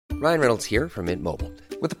Ryan Reynolds here from Mint Mobile.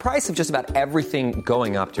 With the price of just about everything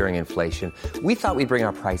going up during inflation, we thought we'd bring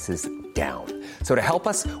our prices down. So to help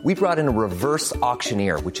us, we brought in a reverse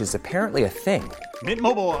auctioneer, which is apparently a thing. Mint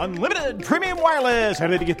Mobile Unlimited Premium Wireless. How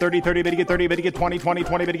to get 30, 30, bit to get 30, bit to get 20, 20,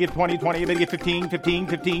 20, bit to get 20, 20, bit to get 15, 15,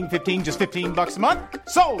 15, 15, just $15 a month?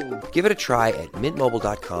 Sold! Give it a try at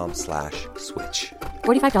mintmobile.com/switch.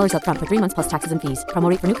 $45 up front for 3 months plus taxes and fees. Promo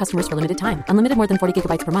rate for new customers for limited time. Unlimited more than 40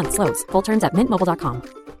 gigabytes per month. Slows full terms at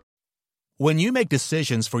mintmobile.com. When you make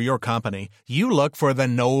decisions for your company, you look for the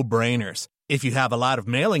no-brainers. If you have a lot of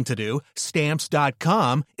mailing to do,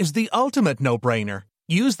 Stamps.com is the ultimate no-brainer.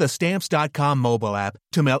 Use the Stamps.com mobile app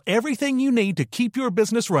to mail everything you need to keep your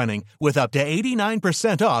business running with up to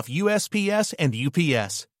 89% off USPS and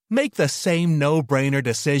UPS. Make the same no-brainer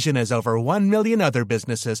decision as over 1 million other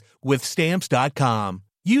businesses with Stamps.com.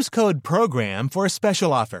 Use code PROGRAM for a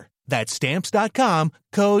special offer. That's Stamps.com,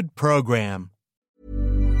 code PROGRAM.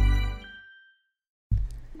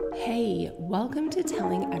 Hey, welcome to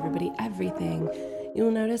Telling Everybody Everything.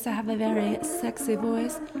 You'll notice I have a very sexy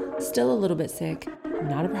voice, still a little bit sick.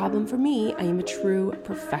 Not a problem for me, I am a true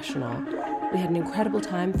professional. We had an incredible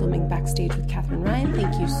time filming backstage with Catherine Ryan.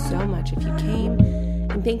 Thank you so much if you came.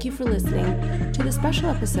 And thank you for listening to the special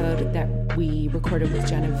episode that we recorded with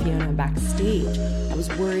Jen and Fiona backstage. I was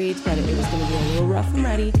worried that it was going to be a little rough and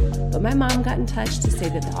ready, but my mom got in touch to say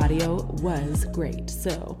that the audio was great.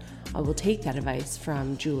 So I will take that advice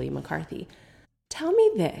from Julie McCarthy. Tell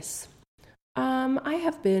me this. I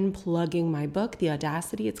have been plugging my book, The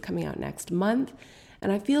Audacity. It's coming out next month.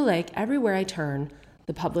 And I feel like everywhere I turn,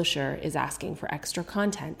 the publisher is asking for extra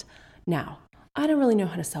content. Now, I don't really know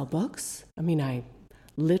how to sell books. I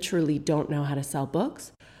literally don't know how to sell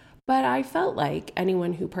books, but I felt like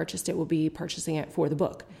anyone who purchased it will be purchasing it for the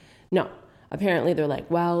book. No, apparently they're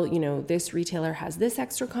like, well, this retailer has this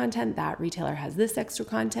extra content, that retailer has this extra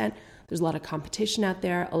content. There's a lot of competition out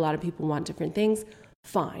there. A lot of people want different things.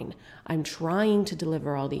 Fine. I'm trying to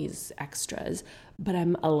deliver all these extras, but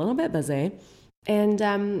I'm a little bit busy. And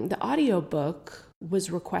the audiobook was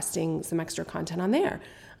requesting some extra content on there.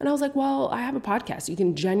 And I was like, well, I have a podcast. You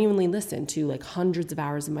can genuinely listen to like hundreds of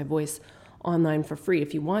hours of my voice online for free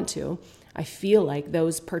if you want to. I feel like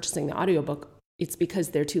those purchasing the audiobook, it's because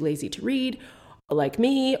they're too lazy to read, like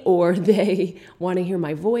me, or they want to hear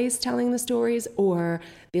my voice telling the stories, or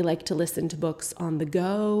they like to listen to books on the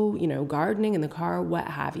go, gardening in the car, what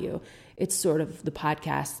have you. It's sort of the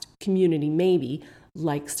podcast community maybe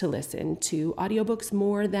likes to listen to audiobooks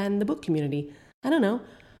more than the book community. I don't know.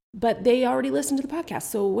 But they already listened to the podcast,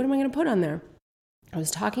 so what am I going to put on there? I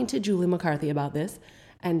was talking to Julie McCarthy about this,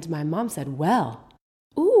 and my mom said, well,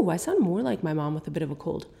 I sound more like my mom with a bit of a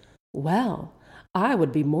cold. Well, I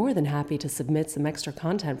would be more than happy to submit some extra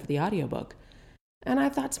content for the audiobook. And I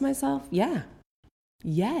thought to myself,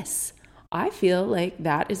 yes, I feel like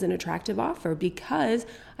that is an attractive offer because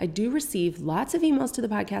I do receive lots of emails to the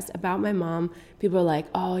podcast about my mom. People are like,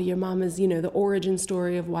 oh, your mom is, the origin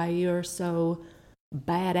story of why you're so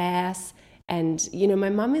badass. And, my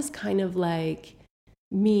mom is kind of like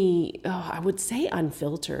me, I would say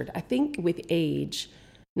unfiltered. I think with age,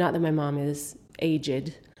 not that my mom is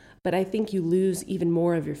aged, but I think you lose even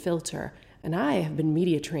more of your filter. And I have been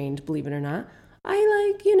media trained, believe it or not.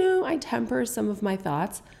 I temper some of my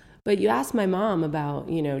thoughts. But you ask my mom about,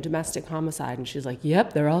 domestic homicide, and she's like,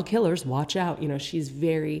 yep, they're all killers. Watch out. She's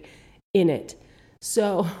very in it.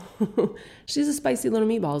 So she's a spicy little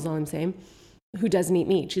meatball is all I'm saying. Who doesn't eat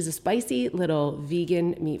meat. She's a spicy little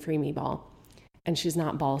vegan meat-free meatball. And she's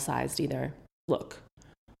not ball-sized either. Look,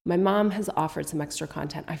 my mom has offered some extra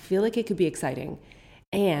content. I feel like it could be exciting.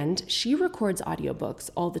 And she records audiobooks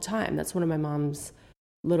all the time. That's one of my mom's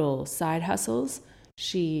little side hustles.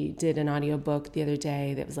 She did an audiobook the other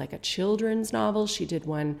day that was like a children's novel. She did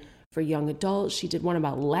one for young adults. She did one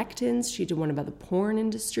about lectins. She did one about the porn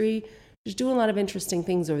industry. She's doing a lot of interesting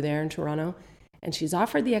things over there in Toronto. And she's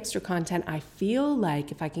offered the extra content. I feel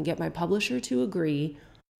like if I can get my publisher to agree,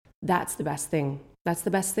 that's the best thing. That's the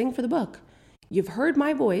best thing for the book. You've heard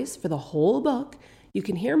my voice for the whole book. You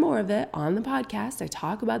can hear more of it on the podcast. I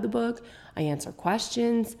talk about the book. I answer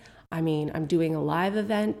questions. I'm doing a live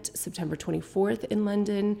event September 24th in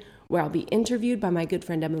London where I'll be interviewed by my good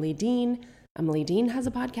friend Emily Dean. Emily Dean has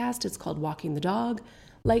a podcast. It's called Walking the Dog.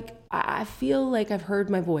 I feel like I've heard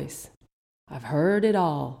my voice. I've heard it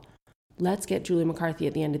all. Let's get Julie McCarthy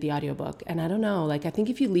at the end of the audiobook. And I don't know, I think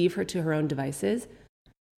if you leave her to her own devices,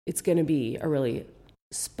 it's going to be a really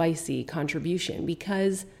spicy contribution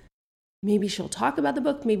because maybe she'll talk about the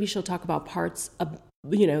book. Maybe she'll talk about parts of,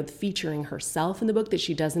 featuring herself in the book that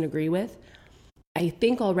she doesn't agree with. I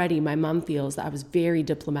think already my mom feels that I was very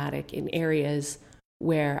diplomatic in areas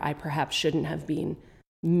where I perhaps shouldn't have been.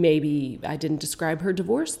 Maybe I didn't describe her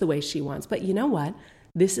divorce the way she wants, but you know what?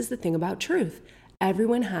 This is the thing about truth.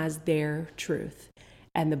 Everyone has their truth,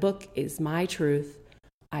 and the book is my truth.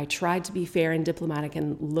 I tried to be fair and diplomatic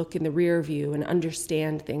and look in the rear view and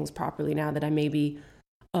understand things properly now that I maybe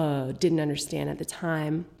didn't understand at the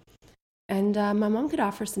time. And my mom could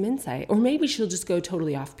offer some insight, or maybe she'll just go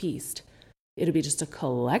totally off-piste. It'll be just a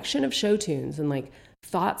collection of show tunes and like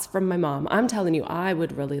thoughts from my mom. I'm telling you, I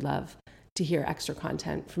would really love to hear extra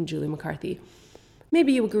content from Julie McCarthy.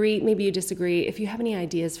 Maybe you agree, maybe you disagree. If you have any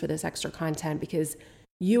ideas for this extra content, because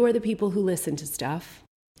you are the people who listen to stuff,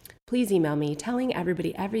 please email me,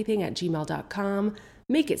 tellingeverybodyeverything@gmail.com.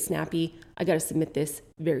 Make it snappy. I got to submit this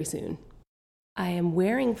very soon. I am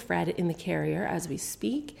wearing Fred in the carrier as we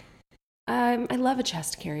speak. I love a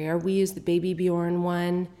chest carrier. We use the Baby Bjorn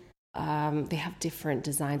one. They have different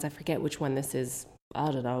designs. I forget which one this is. I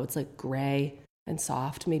don't know. It's like gray and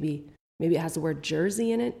soft. Maybe it has the word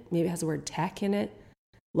Jersey in it. Maybe it has the word tech in it.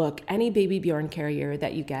 Look, any Baby Bjorn carrier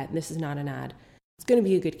that you get, and this is not an ad, it's going to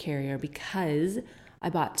be a good carrier, because I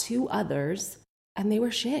bought 2 others and they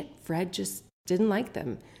were shit. Fred just didn't like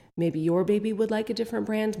them. Maybe your baby would like a different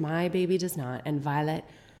brand. My baby does not. And Violet,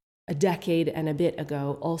 a decade and a bit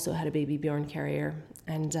ago, also had a Baby Bjorn carrier.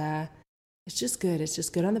 And it's just good. It's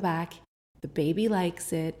just good on the back. The baby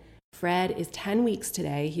likes it. Fred is 10 weeks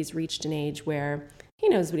today. He's reached an age where he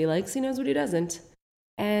knows what he likes. He knows what he doesn't.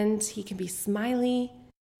 And he can be smiley,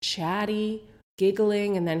 chatty,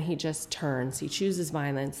 giggling, and then he just turns. He chooses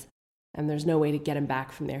violence, and there's no way to get him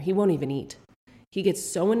back from there. He won't even eat. He gets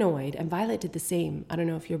so annoyed, and Violet did the same. I don't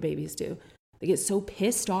know if your babies do. They get so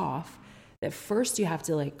pissed off that first you have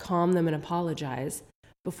to like calm them and apologize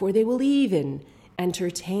before they will even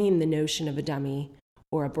entertain the notion of a dummy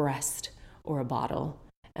or a breast or a bottle.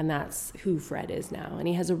 And that's who Fred is now. And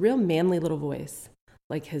he has a real manly little voice,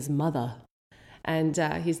 like his mother. And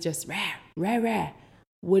he's just rah, rah, rah.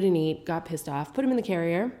 Wouldn't eat, got pissed off, put him in the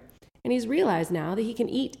carrier. And he's realized now that he can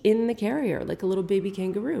eat in the carrier like a little baby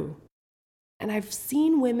kangaroo. And I've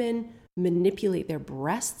seen women manipulate their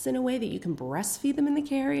breasts in a way that you can breastfeed them in the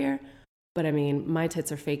carrier. But I mean, my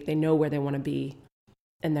tits are fake. They know where they want to be.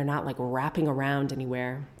 And they're not like wrapping around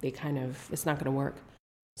anywhere. It's not going to work.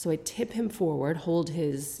 So I tip him forward, hold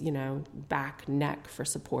his, back, neck for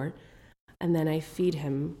support. And then I feed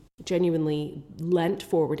him genuinely leant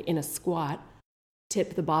forward in a squat,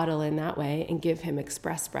 tip the bottle in that way, and give him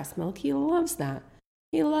express breast milk. He loves that.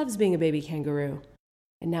 He loves being a baby kangaroo.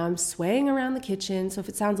 And now I'm swaying around the kitchen. So if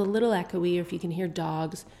it sounds a little echoey, or if you can hear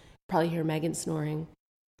dogs, probably hear Megan snoring.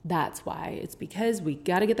 That's why. It's because we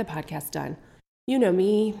got to get the podcast done. You know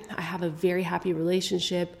me. I have a very happy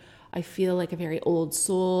relationship. I feel like a very old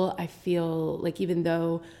soul. I feel like even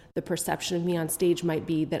though the perception of me on stage might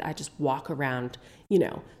be that I just walk around,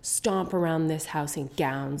 stomp around this house in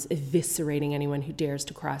gowns, eviscerating anyone who dares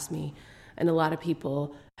to cross me. And a lot of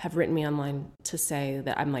people have written me online to say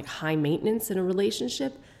that I'm like high maintenance in a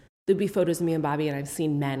relationship. There'd be photos of me and Bobby, and I've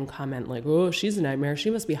seen men comment like, oh, she's a nightmare. She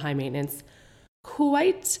must be high maintenance.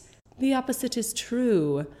 Quite the opposite is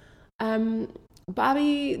true.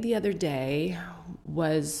 Bobby the other day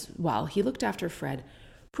he looked after Fred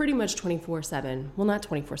pretty much 24/7. Well, not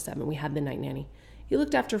 24/7. We had the night nanny. He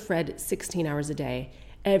looked after Fred 16 hours a day,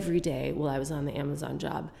 every day while I was on the Amazon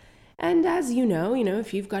job. And as you know,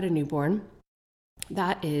 if you've got a newborn,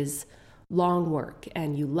 that is long work,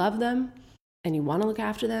 and you love them and you want to look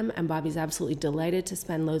after them. And Bobby's absolutely delighted to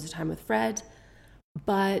spend loads of time with Fred.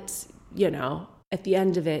 But, at the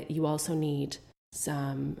end of it, you also need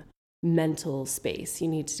some mental space. You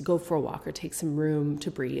need to go for a walk or take some room to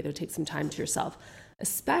breathe or take some time to yourself,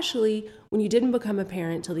 especially when you didn't become a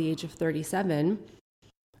parent till the age of 37.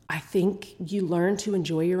 I think you learn to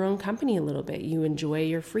enjoy your own company a little bit. You enjoy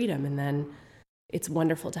your freedom, and then it's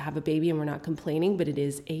wonderful to have a baby, and we're not complaining, but it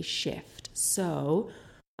is a shift. So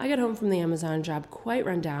I got home from the Amazon job quite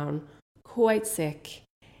run down, quite sick,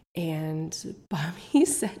 and Bobby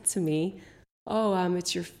said to me, oh,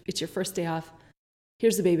 it's your first day off.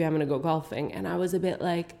 Here's the baby, I'm going to go golfing. And I was a bit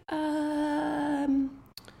like,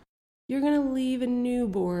 you're going to leave a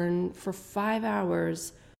newborn for 5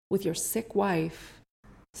 hours with your sick wife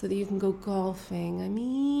so that you can go golfing. I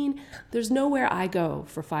mean, there's nowhere I go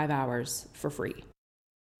for 5 hours for free.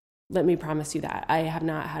 Let me promise you that. I have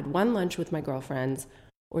not had one lunch with my girlfriends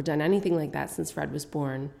or done anything like that since Fred was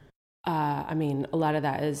born. A lot of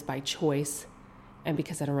that is by choice, and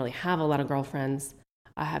because I don't really have a lot of girlfriends.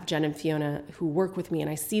 I have Jen and Fiona who work with me, and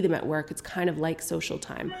I see them at work. It's kind of like social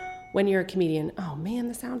time. When you're a comedian, oh man,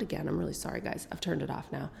 the sound again. I'm really sorry, guys. I've turned it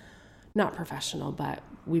off now. Not professional, but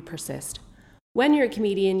we persist. When you're a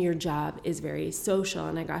comedian, your job is very social,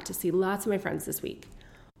 and I got to see lots of my friends this week.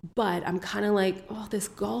 But I'm kind of like, oh, this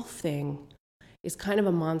golf thing is kind of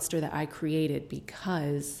a monster that I created,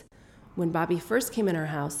 because when Bobby first came in our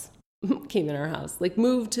house, like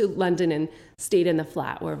moved to London and stayed in the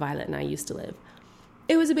flat where Violet and I used to live,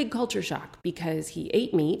 it was a big culture shock because he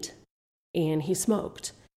ate meat and he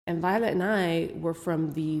smoked. And Violet and I were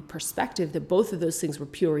from the perspective that both of those things were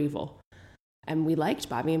pure evil. And we liked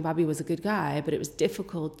Bobby, and Bobby was a good guy, but it was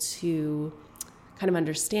difficult to kind of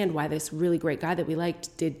understand why this really great guy that we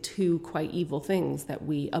liked did two quite evil things that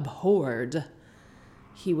we abhorred.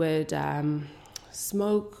 He would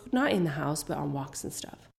smoke, not in the house, but on walks and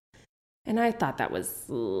stuff. And I thought that was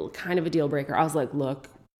kind of a deal breaker. I was like, look,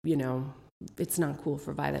 it's not cool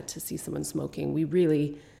for Violet to see someone smoking. We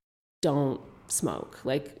really don't smoke.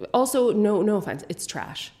 Like, also, no offense, it's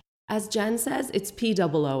trash. As Jen says, it's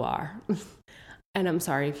POOR. And I'm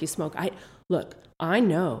sorry if you smoke. I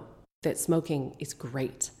know that smoking is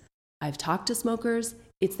great. I've talked to smokers.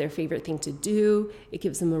 It's their favorite thing to do. It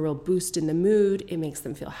gives them a real boost in the mood. It makes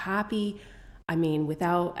them feel happy. I mean,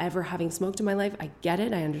 without ever having smoked in my life, I get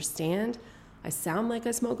it. I understand. I sound like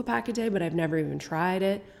I smoke a pack a day, but I've never even tried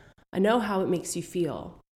it. I know how it makes you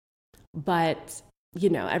feel. But,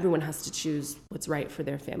 everyone has to choose what's right for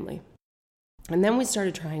their family. And then we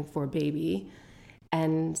started trying for a baby.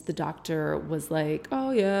 And the doctor was like,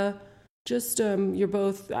 oh, yeah, just you're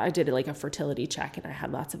both, I did like a fertility check and I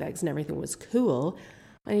had lots of eggs and everything was cool.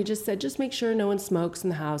 And he just said, just make sure no one smokes in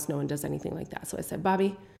the house, no one does anything like that. So I said,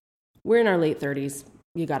 Bobby, we're in our late 30s.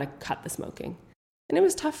 You got to cut the smoking. And it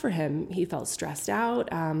was tough for him. He felt stressed out.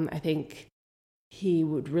 I think he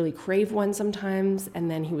would really crave one sometimes. And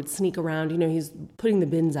then he would sneak around. He's putting the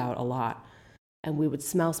bins out a lot. And we would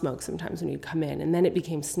smell smoke sometimes when he'd come in. And then it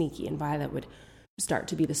became sneaky. And Violet would start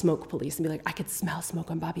to be the smoke police and be like, I could smell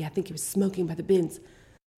smoke on Bobby. I think he was smoking by the bins.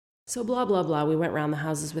 So blah, blah, blah. We went around the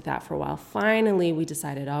houses with that for a while. Finally, we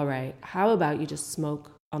decided, all right, how about you just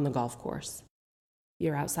smoke on the golf course?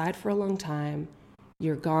 You're outside for a long time.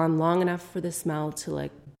 You're gone long enough for the smell to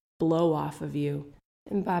blow off of you.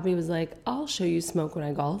 And Bobby was like, I'll show you smoke when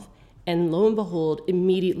I golf. And lo and behold,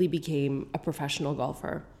 immediately became a professional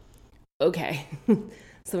golfer. Okay.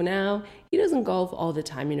 So now he doesn't golf all the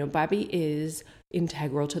time. Bobby is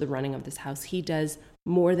integral to the running of this house. He does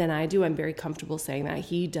more than I do. I'm very comfortable saying that.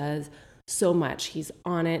 He does so much. He's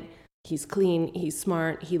on it. He's clean. He's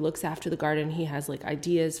smart. He looks after the garden. He has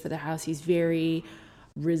ideas for the house. He's very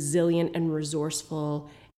resilient and resourceful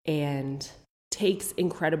and takes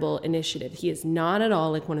incredible initiative. He is not at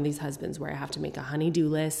all like one of these husbands where I have to make a honey-do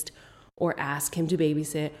list or ask him to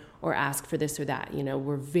babysit or ask for this or that.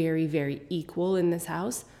 We're very, very equal in this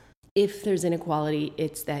house. If there's inequality,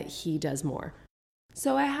 it's that he does more.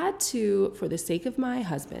 So I had to, for the sake of my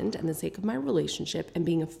husband and the sake of my relationship and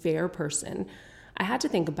being a fair person, I had to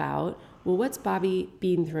think about, well, what's Bobby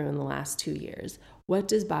been through in the last 2 years? What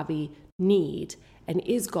does Bobby need? And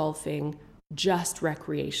is golfing just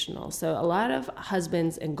recreational? So a lot of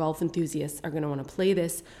husbands and golf enthusiasts are going to want to play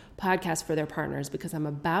this podcast for their partners because I'm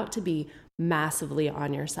about to be massively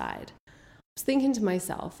on your side. I was thinking to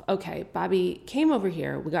myself, okay, Bobby came over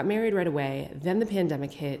here. We got married right away. Then the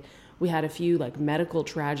pandemic hit. We had a few medical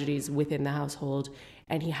tragedies within the household,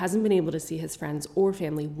 and he hasn't been able to see his friends or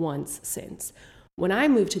family once since. When I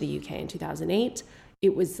moved to the UK in 2008,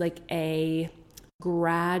 it was a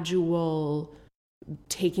gradual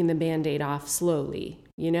taking the Band-Aid off slowly.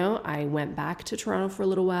 I went back to Toronto for a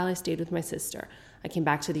little while. I stayed with my sister. I came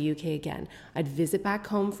back to the UK again. I'd visit back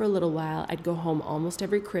home for a little while. I'd go home almost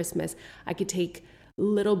every Christmas. I could take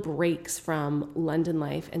little breaks from London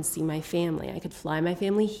life and see my family. I could fly my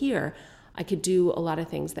family here. I could do a lot of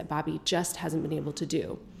things that Bobby just hasn't been able to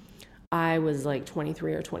do. I was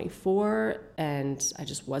 23 or 24 and I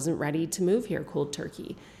just wasn't ready to move here cold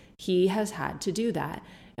turkey. He has had to do that.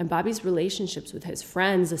 And Bobby's relationships with his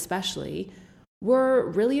friends especially were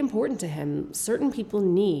really important to him. Certain people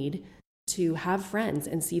need to have friends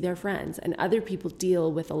and see their friends, and other people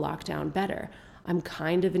deal with a lockdown better. I'm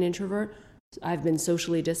kind of an introvert. I've been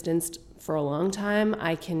socially distanced for a long time.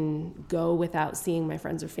 I can go without seeing my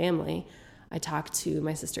friends or family. I talk to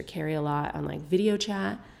my sister Carrie a lot on video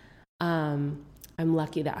chat. I'm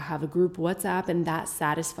lucky that I have a group WhatsApp, and that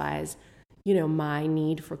satisfies, my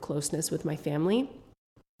need for closeness with my family.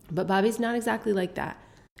 But Bobby's not exactly like that.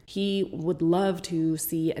 He would love to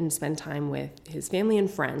see and spend time with his family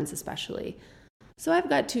and friends, especially. So I've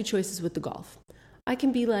got two choices with the golf. I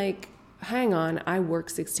can be like, hang on, I work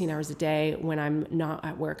 16 hours a day. When I'm not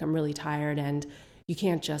at work, I'm really tired, and you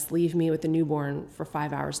can't just leave me with a newborn for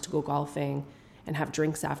 5 hours to go golfing and have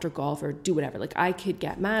drinks after golf or do whatever. I could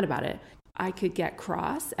get mad about it. I could get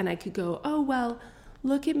cross and I could go, oh, well,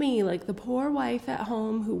 look at me, like the poor wife at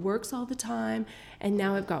home who works all the time, and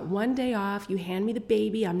now I've got one day off. You hand me the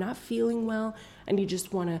baby, I'm not feeling well, and you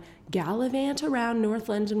just want to gallivant around North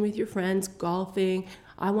London with your friends, golfing.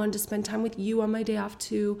 I wanted to spend time with you on my day off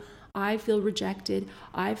too. I feel rejected.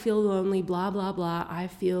 I feel lonely, blah, blah, blah. I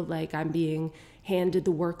feel like I'm being handed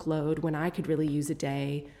the workload when I could really use a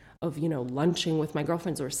day of, lunching with my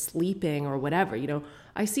girlfriends or sleeping or whatever.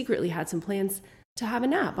 I secretly had some plans to have a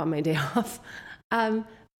nap on my day off.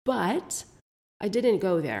 But I didn't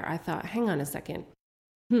go there. I thought, hang on a second.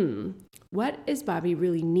 What is Bobby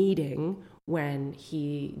really needing when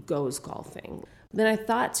he goes golfing? Then I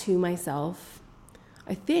thought to myself,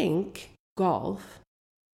 I think golf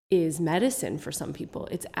is medicine for some people.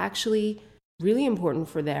 It's actually really important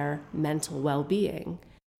for their mental well-being.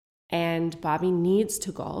 And Bobby needs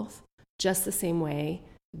to golf just the same way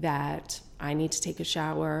that I need to take a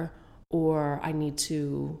shower or I need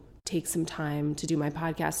to take some time to do my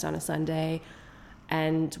podcast on a Sunday,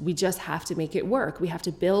 and we just have to make it work. We have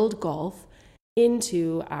to build golf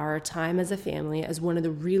into our time as a family as one of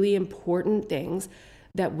the really important things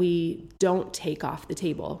that we don't take off the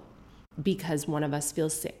table because one of us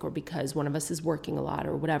feels sick or because one of us is working a lot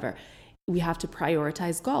or whatever. We have to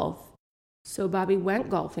prioritize golf. So Bobby went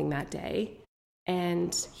golfing that day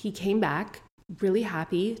and he came back really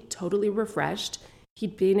happy, totally refreshed.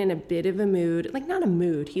 He'd been in a bit of a mood, like not a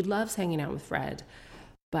mood. He loves hanging out with Fred,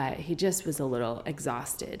 but he just was a little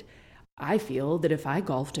exhausted. I feel that if I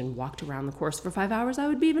golfed and walked around the course for 5 hours, I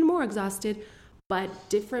would be even more exhausted. But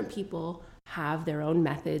different people have their own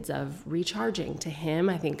methods of recharging. To him,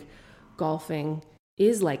 I think golfing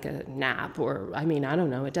is like a nap, or I don't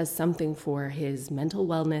know, it does something for his mental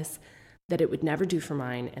wellness that it would never do for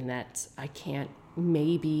mine, and that I can't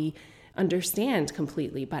maybe understand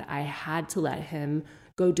completely, but I had to let him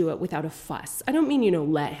go do it without a fuss. I don't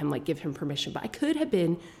mean, let him, give him permission, but I could have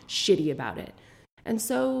been shitty about it. And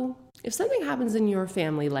so if something happens in your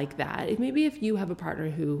family like that, if you have a partner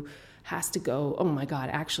who has to go, oh my God,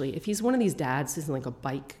 actually, if he's one of these dads who's in a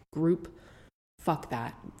bike group, fuck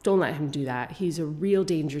that. Don't let him do that. He's a real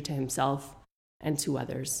danger to himself and to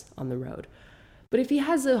others on the road. But if he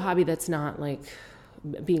has a hobby that's not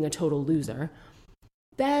being a total loser,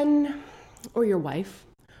 then, or your wife,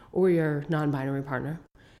 or your non-binary partner,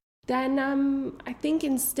 then I think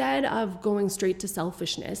instead of going straight to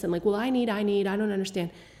selfishness and I need, I don't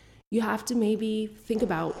understand, you have to maybe think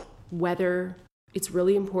about whether it's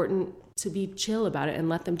really important to be chill about it and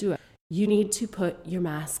let them do it. You need to put your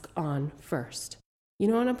mask on first.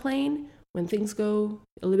 On a plane, when things go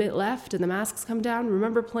a little bit left and the masks come down,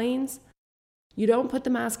 remember planes? You don't put the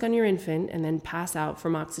mask on your infant and then pass out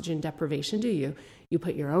from oxygen deprivation, do you? You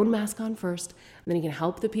put your own mask on first, and then you can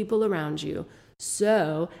help the people around you.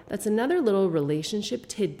 So that's another little relationship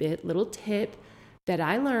tidbit, little tip that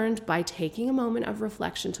I learned by taking a moment of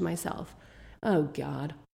reflection to myself. Oh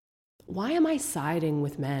God, why am I siding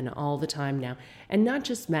with men all the time now? And not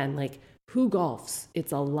just men, who golfs?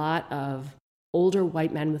 It's a lot of older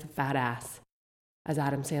white men with a fat ass, as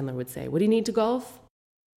Adam Sandler would say. What do you need to golf?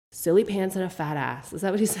 Silly pants and a fat ass. Is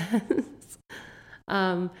that what he says?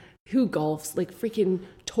 Who golfs? Freaking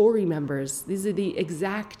Tory members. These are the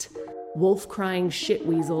exact wolf-crying shit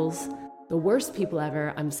weasels. The worst people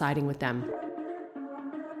ever. I'm siding with them.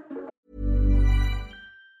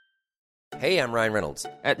 Hey, I'm Ryan Reynolds.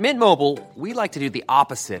 At Mint Mobile, we like to do the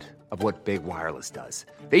opposite of what Big Wireless does.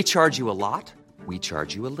 They charge you a lot. We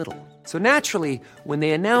charge you a little. So naturally, when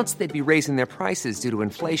they announced they'd be raising their prices due to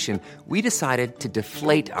inflation, we decided to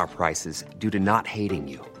deflate our prices due to not hating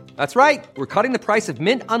you. That's right. We're cutting the price of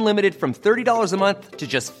Mint Unlimited from $30 a month to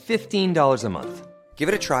just $15 a month. Give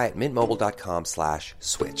it a try at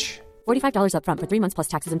mintmobile.com/switch. $45 up front for 3 months plus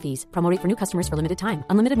taxes and fees. Promo rate for new customers for limited time.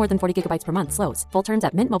 Unlimited more than 40 gigabytes per month slows. Full terms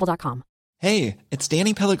at mintmobile.com. Hey, it's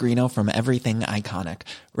Danny Pellegrino from Everything Iconic.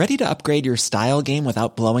 Ready to upgrade your style game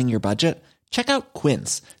without blowing your budget? Check out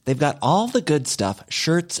Quince. They've got all the good stuff,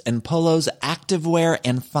 shirts and polos, activewear,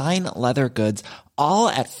 and fine leather goods, all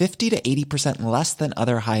at 50 to 80% less than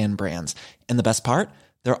other high-end brands. And the best part?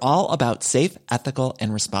 They're all about safe, ethical,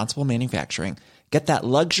 and responsible manufacturing. Get that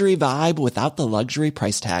luxury vibe without the luxury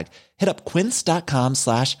price tag. Hit up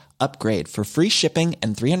quince.com/upgrade for free shipping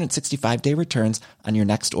and 365-day returns on your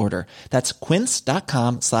next order. That's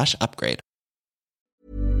quince.com/upgrade.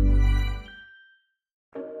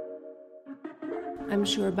 I'm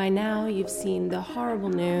sure by now you've seen the horrible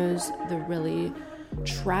news, the really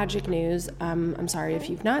tragic news. I'm sorry if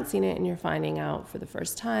you've not seen it and you're finding out for the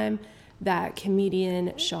first time that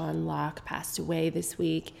comedian Sean Locke passed away this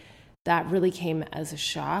week. That really came as a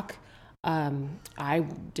shock. I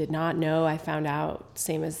did not know. I found out,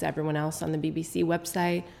 same as everyone else on the BBC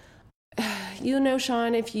website. You know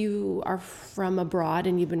Sean, if you are from abroad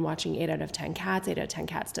and you've been watching 8 out of 10 Cats, 8 out of 10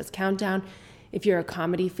 Cats does Countdown. If you're a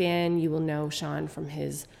comedy fan, you will know Sean from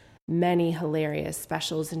his many hilarious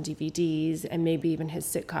specials and DVDs, and maybe even his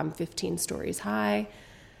sitcom 15 Stories High.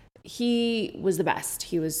 He was the best.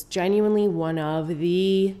 He was genuinely one of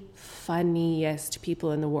the funniest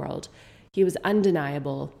people in the world. He was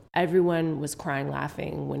undeniable. Everyone was crying,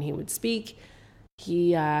 laughing when he would speak.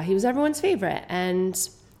 He was everyone's favorite, and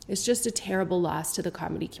it's just a terrible loss to the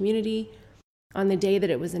comedy community. On the day that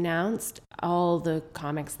it was announced, all the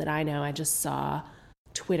comics that I know, I just saw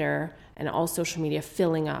Twitter and all social media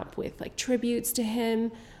filling up with like tributes to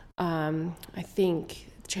him. I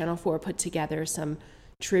think Channel 4 put together some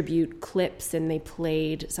tribute clips, and they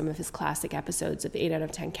played some of his classic episodes of 8 out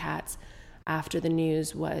of 10 Cats after the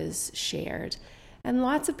news was shared. And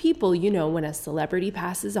lots of people, you know, when a celebrity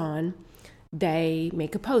passes on, they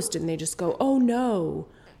make a post and they just go, "Oh no,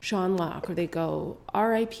 Sean Lock," or they go,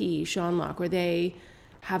 "R.I.P. Sean Lock," or they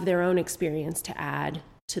have their own experience to add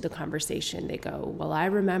to the conversation. They go, "Well, I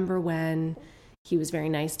remember when he was very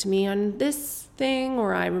nice to me on this thing,"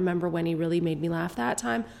 or "I remember when he really made me laugh that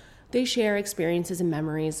time." They share experiences and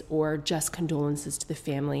memories, or just condolences to the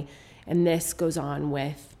family. And this goes on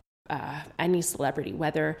with any celebrity,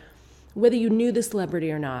 whether you knew the celebrity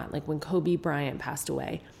or not. Like when Kobe Bryant passed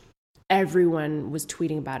away, everyone was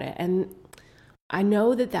tweeting about it. And I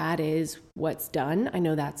know that that is what's done. I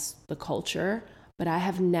know that's the culture, but I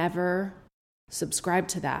have never subscribed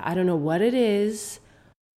to that. I don't know what it is.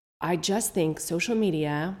 I just think social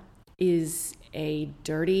media is a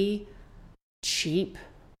dirty, cheap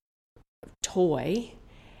toy,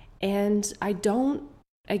 and I don't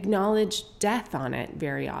acknowledge death on it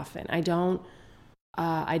very often.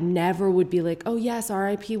 I never would be like, "Oh yes,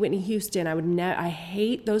 R.I.P. Whitney Houston." I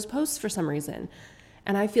hate those posts for some reason.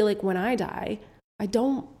 And I feel like when I die,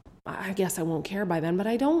 I guess I won't care by then, but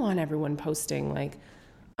I don't want everyone posting like,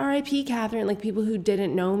 "R.I.P. Catherine," like people who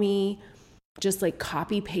didn't know me, just like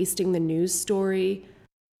copy pasting the news story.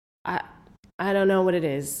 I don't know what it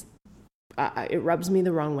is. It rubs me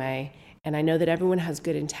the wrong way. And I know that everyone has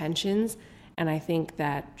good intentions. And I think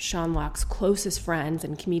that Sean Lock's closest friends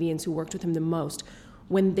and comedians who worked with him the most,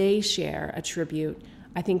 when they share a tribute,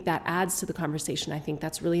 I think that adds to the conversation. I think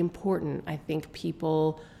that's really important. I think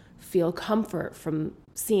people feel comfort from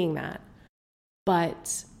seeing that.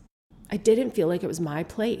 But I didn't feel like it was my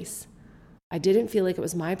place. I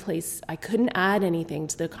couldn't add anything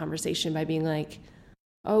to the conversation by being like,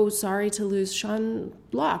 "Oh, sorry to lose Sean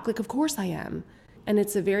Lock." Like, of course I am. And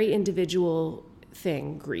it's a very individual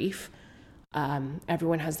thing, grief.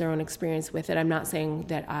 Everyone has their own experience with it. I'm not saying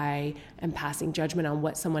that I am passing judgment on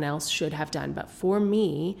what someone else should have done. But for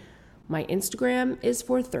me, my Instagram is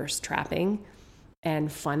for thirst trapping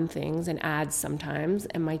and fun things and ads sometimes.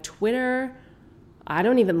 And my Twitter, I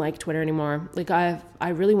don't even like Twitter anymore. Like I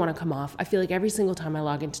really want to come off. I feel like every single time I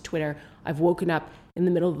log into Twitter, I've woken up in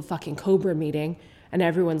the middle of a fucking Cobra meeting and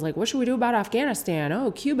everyone's like, "What should we do about Afghanistan?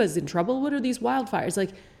 Oh, Cuba's in trouble. What are these wildfires?"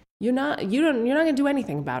 Like, you're not going to do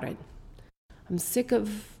anything about it. I'm sick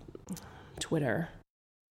of Twitter.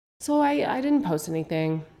 So I didn't post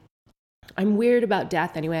anything. I'm weird about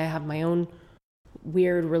death anyway. I have my own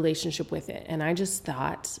weird relationship with it. And I just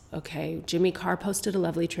thought, okay, Jimmy Carr posted a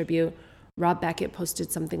lovely tribute. Rob Beckett posted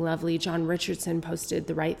something lovely. John Richardson posted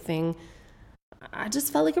the right thing. I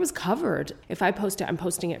just felt like it was covered. If I post it, I'm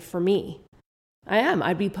posting it for me.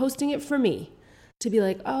 I'd be posting it for me to be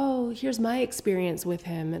like, "Oh, here's my experience with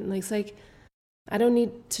him." And it's like, I don't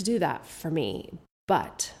need to do that for me.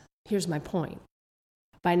 But here's my point.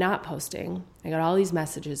 By not posting, I got all these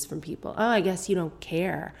messages from people. "Oh, I guess you don't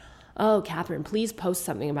care. Oh, Catherine, please post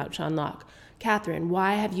something about Sean Lock. Catherine,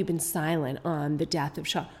 why have you been silent on the death of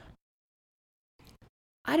Sean?"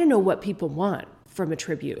 I don't know what people want from a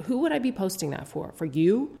tribute. Who would I be posting that for? For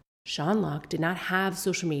you? Sean Lock did not have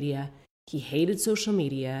social media. He hated social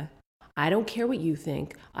media. I don't care what you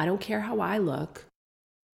think. I don't care how I look.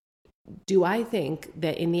 Do I think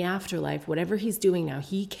that in the afterlife, whatever he's doing now,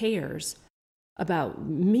 he cares about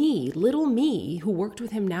me, little me, who worked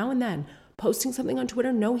with him now and then, posting something on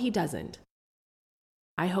Twitter? No, he doesn't.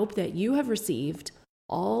 I hope that you have received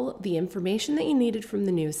all the information that you needed from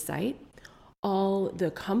the news site, all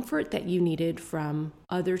the comfort that you needed from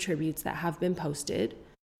other tributes that have been posted,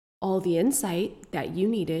 all the insight that you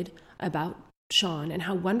needed about Sean and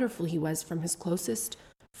how wonderful he was from his closest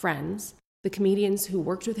friends, the comedians who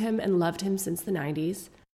worked with him and loved him since the 90s.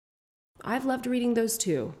 I've loved reading those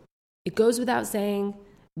too. It goes without saying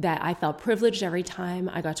that I felt privileged every time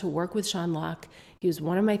I got to work with Sean Locke. He was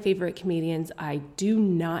one of my favorite comedians. I do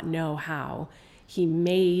not know how he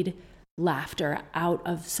made laughter out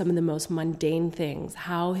of some of the most mundane things,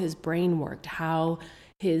 how his brain worked, how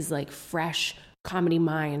his like fresh comedy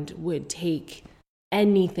mind would take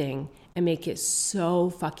anything and make it so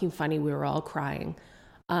fucking funny. We were all crying.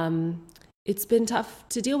 It's been tough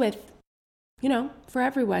to deal with, you know, for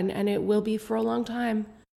everyone, and it will be for a long time.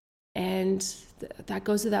 And that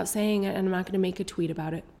goes without saying, and I'm not going to make a tweet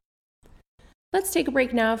about it. Let's take a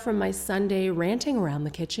break now from my Sunday ranting around the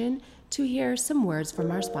kitchen to hear some words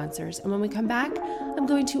from our sponsors. And when we come back, I'm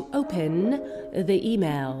going to open the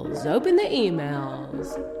emails. Open the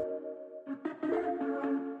emails.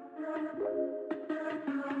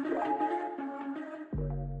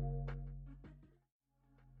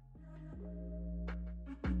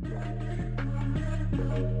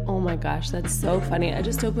 Oh my gosh, that's so funny. I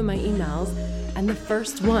just opened my emails, and the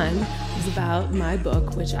first one is about my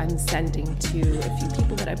book, which I'm sending to a few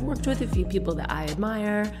people that I've worked with, a few people that I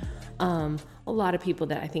admire, a lot of people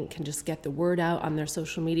that I think can just get the word out on their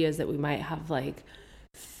social medias that we might have like,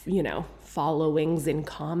 you know, followings in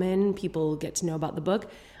common. People get to know about the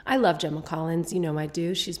book. I love Gemma Collins. You know I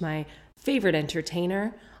do. She's my favorite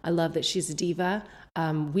entertainer. I love that she's a diva.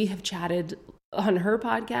 We have chatted on her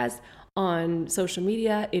podcast, on social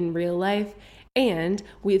media, in real life, and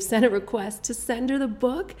we've sent a request to send her the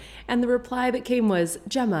book, and the reply that came was,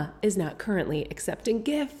 Gemma is not currently accepting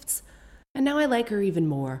gifts. And now I like her even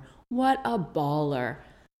more. What a baller.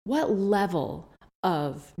 What level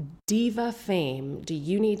of diva fame do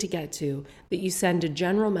you need to get to that you send a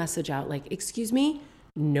general message out like, excuse me,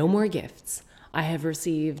 no more gifts. I have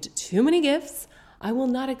received too many gifts. I will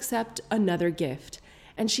not accept another gift.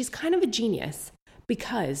 And she's kind of a genius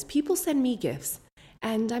because people send me gifts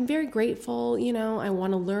and I'm very grateful. You know, I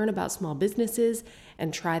want to learn about small businesses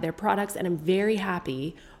and try their products. And I'm very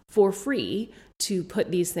happy for free to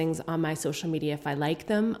put these things on my social media. If I like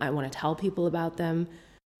them, I want to tell people about them.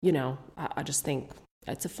 You know, I just think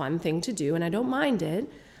it's a fun thing to do and I don't mind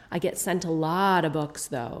it. I get sent a lot of books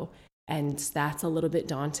though, and that's a little bit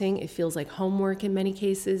daunting. It feels like homework in many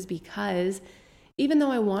cases because even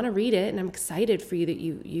though I want to read it and I'm excited for you that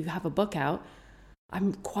you have a book out,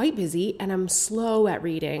 I'm quite busy and I'm slow at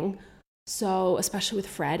reading. So especially with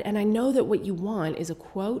Fred, and I know that what you want is a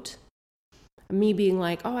quote, me being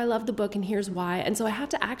like, oh, I love the book and here's why. And so I have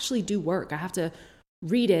to actually do work. I have to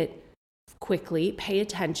read it quickly, pay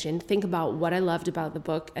attention, think about what I loved about the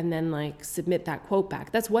book, and then like submit that quote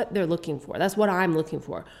back. That's what they're looking for. That's what I'm looking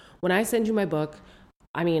for. When I send you my book,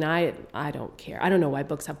 I mean, I don't care. I don't know why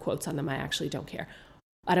books have quotes on them. I actually don't care.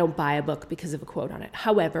 I don't buy a book because of a quote on it.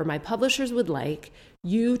 However, my publishers would like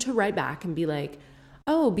you to write back and be like,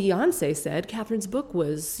 oh, Beyonce said Catherine's book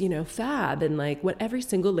was, you know, fab and like what every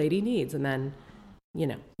single lady needs. And then, you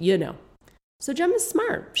know. So Gemma's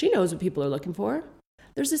smart. She knows what people are looking for.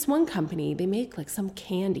 There's this one company, they make like some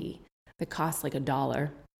candy that costs like $1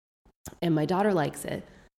 and my daughter likes it.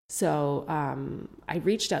 So I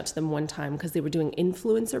reached out to them one time because they were doing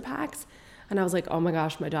influencer packs. And I was like, oh my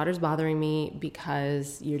gosh, my daughter's bothering me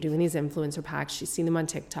because you're doing these influencer packs. She's seen them on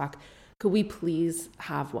TikTok. Could we please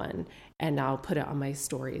have one? And I'll put it on my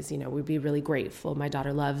stories. You know, we'd be really grateful. My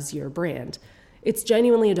daughter loves your brand. It's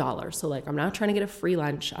genuinely $1. So like, I'm not trying to get a free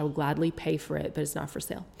lunch. I will gladly pay for it, but it's not for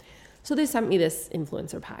sale. So they sent me this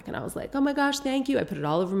influencer pack and I was like, oh my gosh, thank you. I put it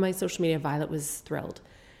all over my social media. Violet was thrilled.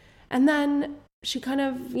 And then she kind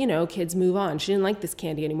of, you know, kids move on. She didn't like this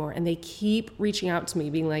candy anymore. And they keep reaching out to me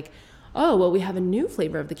being like, oh, well, we have a new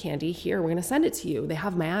flavor of the candy. Here, we're going to send it to you. They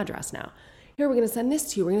have my address now. Here, we're going to send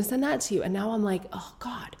this to you. We're going to send that to you. And now I'm like, oh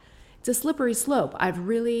God, it's a slippery slope. I've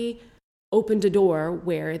really opened a door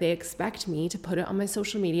where they expect me to put it on my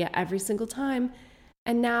social media every single time.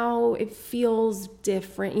 And now it feels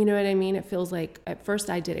different. You know what I mean? It feels like at first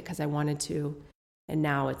I did it because I wanted to. And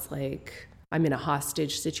now it's like I'm in a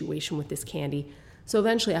hostage situation with this candy. So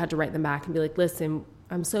eventually I had to write them back and be like, listen,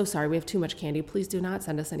 I'm so sorry. We have too much candy. Please do not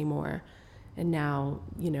send us any more. And now,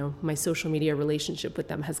 you know, my social media relationship with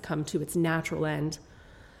them has come to its natural end.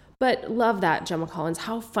 But love that, Gemma Collins.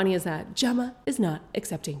 How funny is that? Gemma is not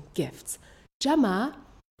accepting gifts. Gemma,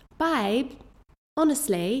 babe,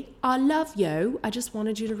 honestly, I love you. I just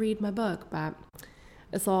wanted you to read my book, but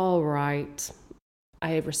it's all right.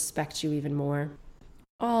 I respect you even more.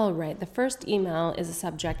 All right, the first email is a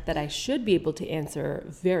subject that I should be able to answer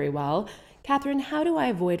very well. Catherine, how do I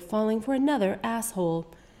avoid falling for another asshole?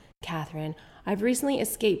 Catherine, I've recently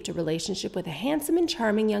escaped a relationship with a handsome and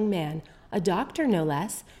charming young man, a doctor no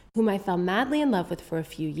less, whom I fell madly in love with for a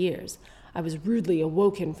few years. I was rudely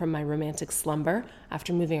awoken from my romantic slumber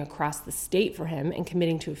after moving across the state for him and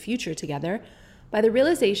committing to a future together by the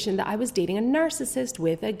realization that I was dating a narcissist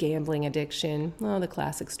with a gambling addiction. Oh, the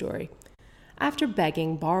classic story. After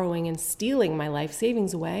begging, borrowing, and stealing my life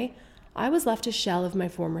savings away, I was left a shell of my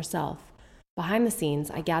former self. Behind the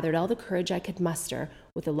scenes, I gathered all the courage I could muster,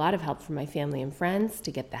 with a lot of help from my family and friends,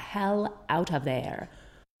 to get the hell out of there.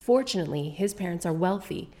 Fortunately, his parents are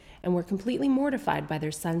wealthy and were completely mortified by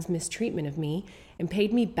their son's mistreatment of me and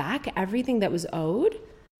paid me back everything that was owed.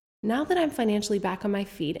 Now that I'm financially back on my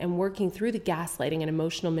feet and working through the gaslighting and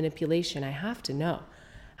emotional manipulation, I have to know,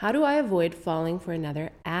 how do I avoid falling for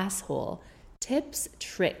another asshole? Tips,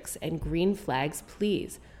 tricks, and green flags,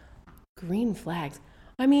 please. Green flags?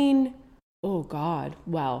 I mean, oh God.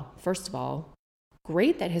 Well, first of all,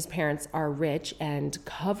 great that his parents are rich and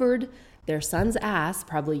covered their son's ass,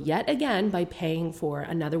 probably yet again, by paying for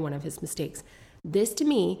another one of his mistakes. This to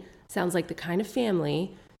me sounds like the kind of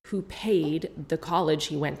family who paid the college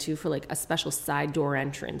he went to for like a special side door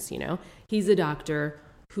entrance, you know? He's a doctor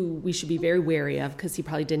who we should be very wary of because he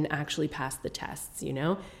probably didn't actually pass the tests, you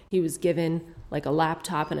know? He was given like a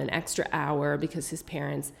laptop and an extra hour because his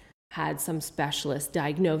parents had some specialist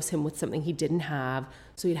diagnose him with something he didn't have,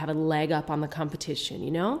 so he'd have a leg up on the competition,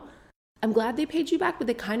 you know? I'm glad they paid you back, but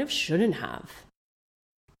they kind of shouldn't have.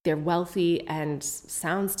 They're wealthy, and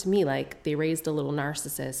sounds to me like they raised a little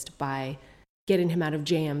narcissist by getting him out of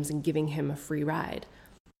jams and giving him a free ride.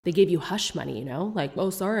 They gave you hush money, you know? Like,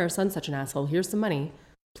 oh, sorry, our son's such an asshole. Here's some money.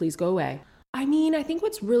 Please go away. I mean, I think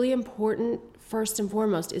what's really important, first and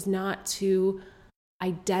foremost, is not to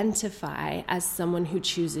identify as someone who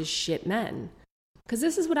chooses shit men. Because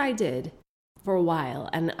this is what I did for a while,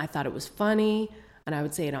 and I thought it was funny, and I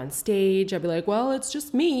would say it on stage. I'd be like, well, it's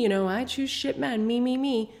just me, you know, I choose shit men, me, me,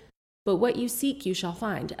 me. But what you seek, you shall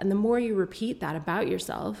find. And the more you repeat that about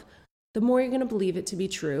yourself, the more you're going to believe it to be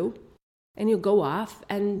true, and you'll go off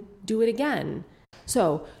and do it again.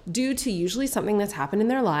 So, due to usually something that's happened in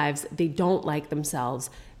their lives, they don't like themselves.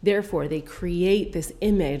 Therefore, they create this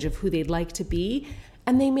image of who they'd like to be,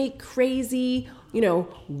 and they make crazy, you know,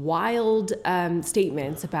 wild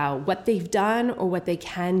statements about what they've done or what they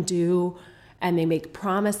can do, and they make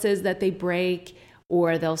promises that they break,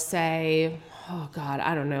 or they'll say, oh God,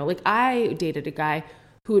 I don't know. Like, I dated a guy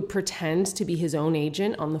who would pretend to be his own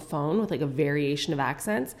agent on the phone with like a variation of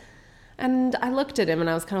accents. And I looked at him and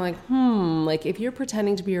I was kind of like, like if you're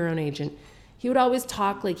pretending to be your own agent, he would always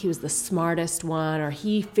talk like he was the smartest one, or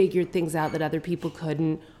he figured things out that other people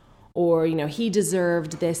couldn't, or, you know, he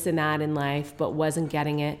deserved this and that in life but wasn't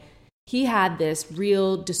getting it. He had this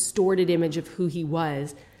real distorted image of who he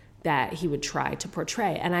was that he would try to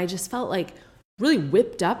portray. And I just felt like really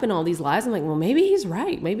whipped up in all these lies. I'm like, well, maybe he's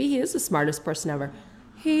right. Maybe he is the smartest person ever.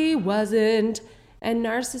 He wasn't. And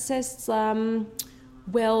narcissists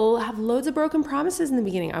will have loads of broken promises in the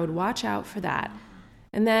beginning. I would watch out for that.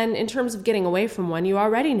 And then in terms of getting away from one, you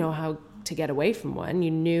already know how to get away from one.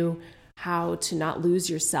 You knew how to not lose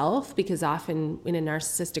yourself, because often in a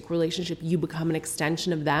narcissistic relationship, you become an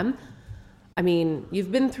extension of them. I mean,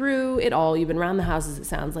 you've been through it all. You've been around the houses, it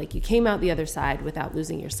sounds like. You came out the other side without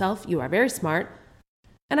losing yourself. You are very smart.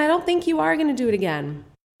 And I don't think you are going to do it again.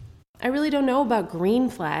 I really don't know about green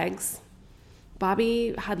flags.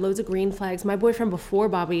 Bobby had loads of green flags. My boyfriend before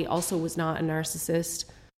Bobby also was not a narcissist.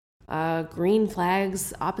 Green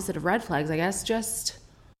flags, opposite of red flags, I guess. Just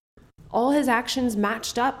all his actions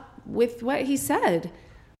matched up with what he said.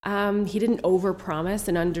 He didn't overpromise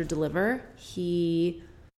and underdeliver. He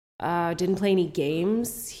didn't play any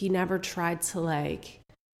games. He never tried to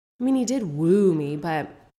he did woo me, but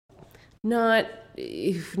not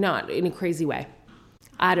in a crazy way.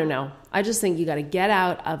 I don't know. I just think you got to get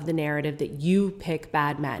out of the narrative that you pick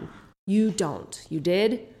bad men. You don't. You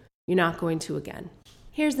did. You're not going to again.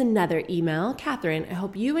 Here's another email. Catherine, I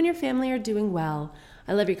hope you and your family are doing well.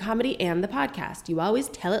 I love your comedy and the podcast. You always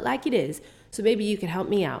tell it like it is, so maybe you can help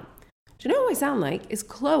me out. Do you know who I sound like? It's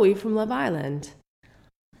Chloe from Love Island.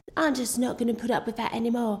 I'm just not going to put up with that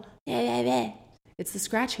anymore. It's the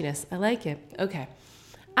scratchiness. I like it. Okay.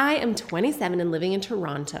 I am 27 and living in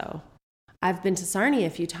Toronto. I've been to Sarnia a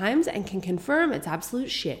few times and can confirm it's absolute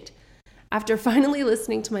shit. After finally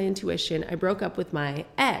listening to my intuition, I broke up with my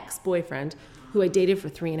ex-boyfriend, who I dated for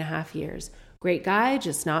 3.5 years. Great guy,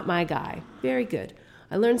 just not my guy. Very good.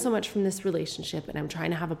 I learned so much from this relationship, and I'm trying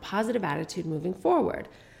to have a positive attitude moving forward.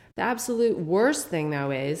 The absolute worst thing, though,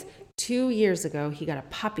 is 2 years ago, he got a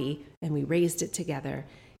puppy, and we raised it together.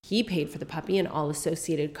 He paid for the puppy and all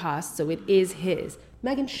associated costs, so it is his.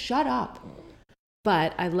 Megan, shut up.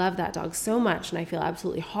 But I love that dog so much, and I feel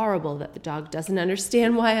absolutely horrible that the dog doesn't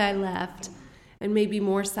understand why I left. and maybe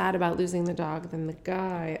more sad about losing the dog than the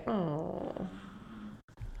guy. Oh.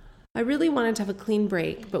 I really wanted to have a clean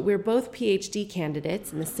break, but we're both PhD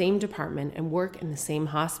candidates in the same department and work in the same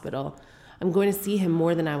hospital. I'm going to see him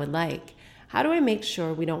more than I would like. How do I make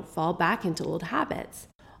sure we don't fall back into old habits?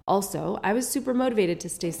 Also, I was super motivated to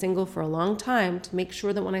stay single for a long time to make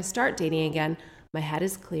sure that when I start dating again, my head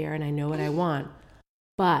is clear and I know what I want.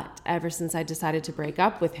 But ever since I decided to break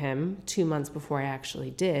up with him 2 months before I actually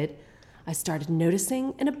did, I started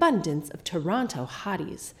noticing an abundance of Toronto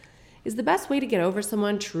hotties. Is the best way to get over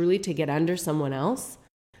someone truly to get under someone else?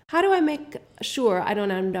 How do I make sure I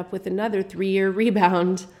don't end up with another 3-year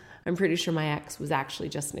rebound? I'm pretty sure my ex was actually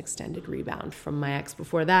just an extended rebound from my ex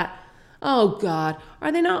before that. Oh God,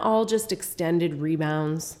 are they not all just extended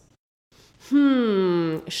rebounds?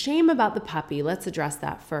 Shame about the puppy. Let's address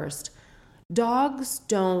that first. Dogs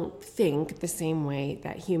don't think the same way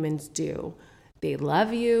that humans do. They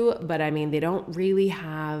love you, but they don't really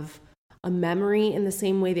have a memory in the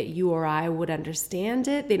same way that you or I would understand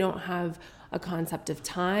it. They don't have a concept of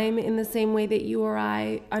time in the same way that you or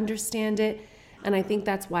I understand it. And I think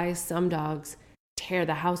that's why some dogs tear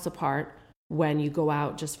the house apart when you go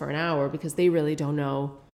out just for an hour, because they really don't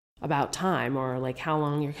know about time or like how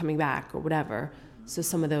long you're coming back or whatever. So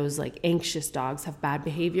some of those like anxious dogs have bad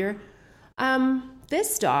behavior.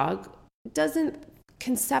 This dog doesn't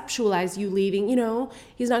conceptualize you leaving.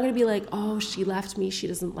 He's not going to be like, oh, she left me, she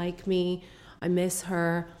doesn't like me, I miss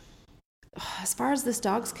her. As far as this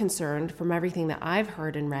dog's concerned, from everything that I've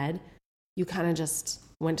heard and read, you kind of just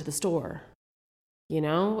went to the store.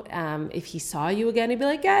 If he saw you again, he'd be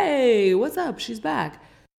like, hey, what's up? She's back.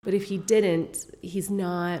 But if he didn't, he's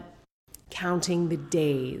not counting the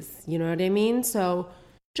days. You know what I mean? So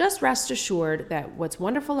just rest assured that what's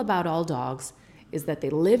wonderful about all dogs is that they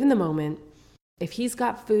live in the moment. If he's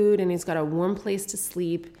got food and he's got a warm place to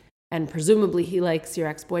sleep, and presumably he likes your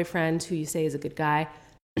ex-boyfriend, who you say is a good guy,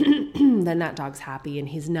 then that dog's happy and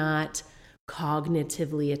he's not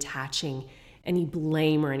cognitively attaching any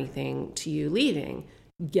blame or anything to you leaving.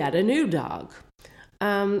 Get a new dog.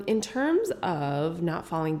 In terms of not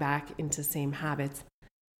falling back into same habits,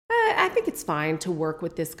 I think it's fine to work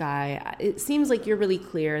with this guy. It seems like you're really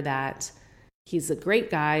clear that he's a great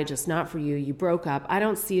guy, just not for you. You broke up. I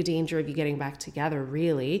don't see a danger of you getting back together,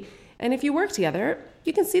 really. And if you work together,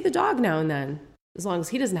 you can see the dog now and then. As long as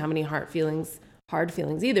he doesn't have any hard feelings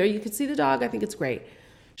either, you could see the dog. I think it's great.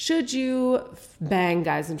 Should you bang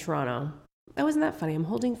guys in Toronto? That wasn't that funny. I'm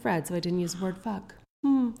holding Fred, so I didn't use the word fuck.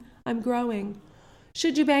 I'm growing.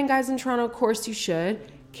 Should you bang guys in Toronto? Of course you should.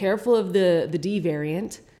 Careful of the D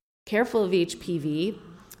variant. Careful of HPV.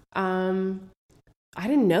 I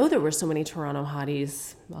didn't know there were so many Toronto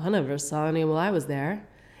hotties. I never saw any while I was there.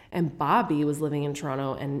 And Bobby was living in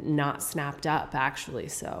Toronto and not snapped up, actually.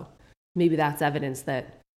 So maybe that's evidence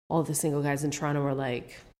that all the single guys in Toronto are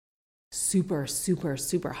like super, super,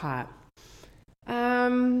 super hot.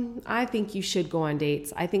 I think you should go on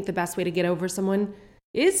dates. I think the best way to get over someone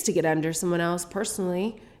is to get under someone else,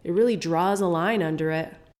 personally. It really draws a line under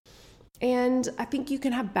it. And I think you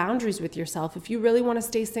can have boundaries with yourself if you really want to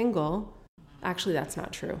stay single. Actually, that's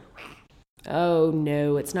not true. Oh,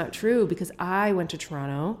 no, it's not true, because I went to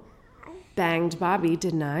Toronto, banged Bobby,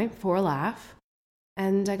 didn't I, for a laugh,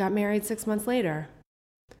 and I got married 6 months later.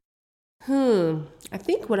 I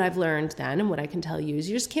think what I've learned then, and what I can tell you, is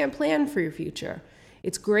you just can't plan for your future.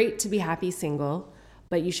 It's great to be happy single,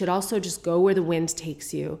 but you should also just go where the wind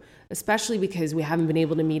takes you, especially because we haven't been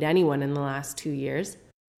able to meet anyone in the last 2 years.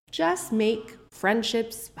 Just make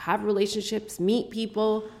friendships, have relationships, meet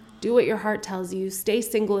people, do what your heart tells you, stay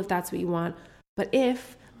single if that's what you want. But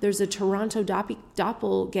if there's a Toronto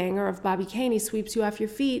doppelganger of Bobby Kane and he sweeps you off your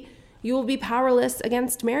feet, you will be powerless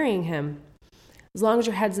against marrying him. As long as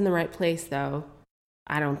your head's in the right place, though,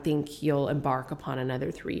 I don't think you'll embark upon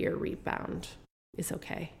another 3-year rebound. It's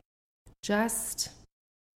okay. Just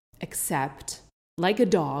accept, like a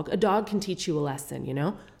dog can teach you a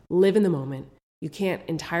lesson, Live in the moment. You can't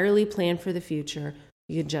entirely plan for the future.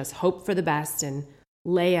 You can just hope for the best and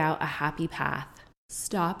lay out a happy path.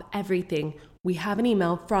 Stop everything. We have an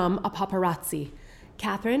email from a paparazzi.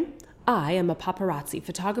 Catherine, I am a paparazzi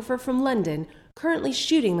photographer from London, currently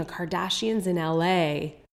shooting the Kardashians in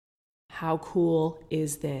LA. How cool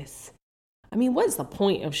is this? What is the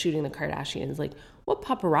point of shooting the Kardashians? Like, what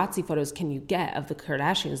paparazzi photos can you get of the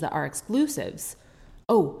Kardashians that are exclusives?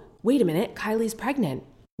 Oh, wait a minute, Kylie's pregnant.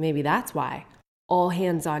 Maybe that's why. All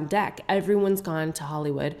hands on deck. Everyone's gone to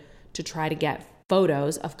Hollywood to try to get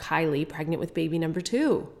photos of Kylie pregnant with baby number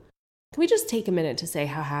 2. Can we just take a minute to say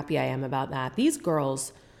how happy I am about that? These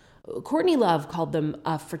girls, Courtney Love called them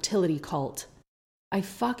a fertility cult. I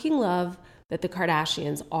fucking love that the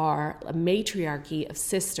Kardashians are a matriarchy of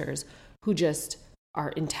sisters who just are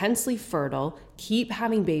intensely fertile, keep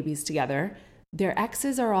having babies together. Their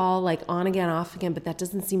exes are all like on again, off again, but that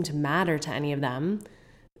doesn't seem to matter to any of them.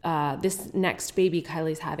 This next baby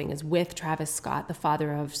Kylie's having is with Travis Scott, the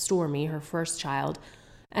father of Stormi, her first child.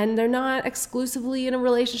 And they're not exclusively in a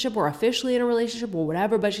relationship or officially in a relationship or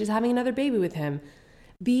whatever, but she's having another baby with him.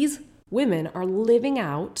 These women are living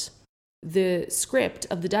out the script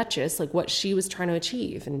of the Duchess, like what she was trying to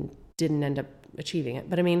achieve and didn't end up achieving it.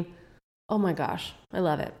 But I mean, oh my gosh, I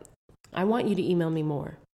love it. I want you to email me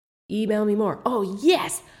more. Email me more. Oh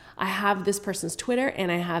yes, I have this person's Twitter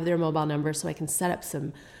and I have their mobile number so I can set up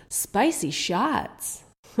some spicy shots.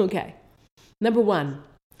 Okay, number 1.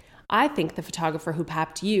 I think the photographer who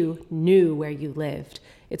papped you knew where you lived.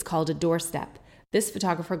 It's called a doorstep. This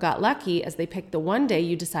photographer got lucky as they picked the one day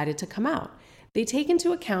you decided to come out. They take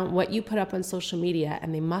into account what you put up on social media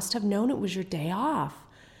and they must have known it was your day off.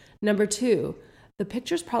 Number 2, the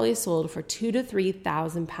pictures probably sold for £2,000 to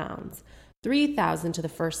 £3,000. $3,000 to the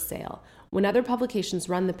first sale. When other publications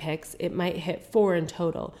run the pics, it might hit $4,000 in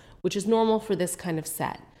total, which is normal for this kind of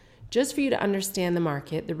set. Just for you to understand the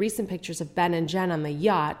market, the recent pictures of Ben and Jen on the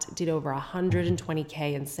yacht did over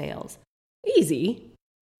 $120K in sales. Easy.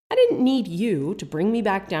 I didn't need you to bring me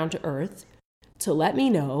back down to earth to let me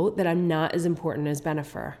know that I'm not as important as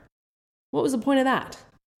Bennifer. What was the point of that?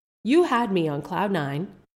 You had me on cloud 9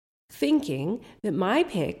 thinking that my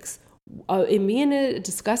pics in me in a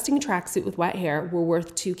disgusting tracksuit with wet hair were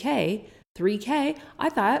worth $2K, $3K. I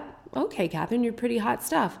thought, okay, Catherine, you're pretty hot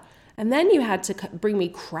stuff. And then you had to bring me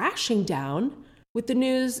crashing down with the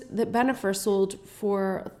news that Bennifer sold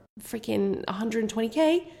for freaking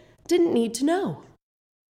 $120K. Didn't need to know.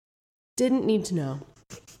 Didn't need to know.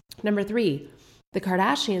 Number 3, the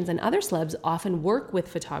Kardashians and other celebs often work with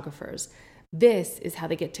photographers. This is how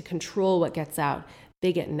they get to control what gets out.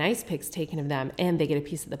 They get nice pics taken of them and they get a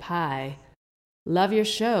piece of the pie. Love your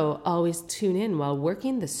show. Always tune in while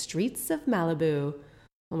working the streets of Malibu.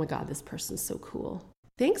 Oh my God, this person's so cool.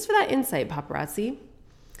 Thanks for that insight, paparazzi.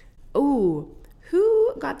 Oh,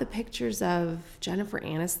 who got the pictures of Jennifer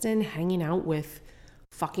Aniston hanging out with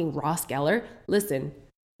fucking Ross Geller? Listen,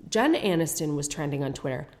 Jen Aniston was trending on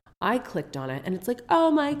Twitter. I clicked on it and it's like, oh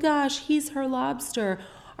my gosh, he's her lobster.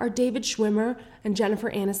 Are David Schwimmer and Jennifer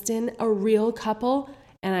Aniston a real couple?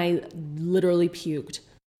 And I literally puked.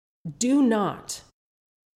 Do not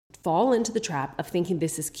fall into the trap of thinking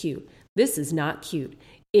this is cute. This is not cute.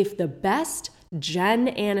 If the best Jen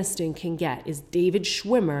Aniston can get is David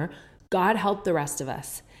Schwimmer, God help the rest of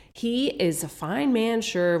us. He is a fine man,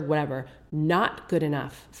 sure, whatever. Not good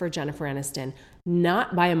enough for Jennifer Aniston.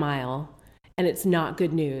 Not by a mile. And it's not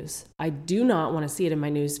good news. I do not want to see it in my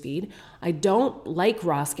news feed. I don't like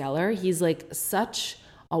Ross Geller. He's like such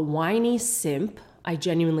a whiny simp. I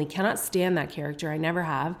genuinely cannot stand that character. I never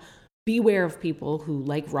have. Beware of people who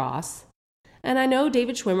like Ross. And I know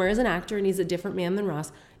David Schwimmer is an actor and he's a different man than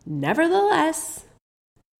Ross. Nevertheless,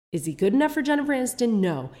 is he good enough for Jennifer Aniston?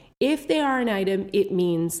 No. If they are an item, it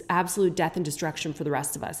means absolute death and destruction for the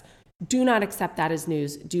rest of us. Do not accept that as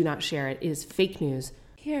news. Do not share it. It is fake news.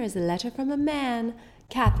 Here is a letter from a man.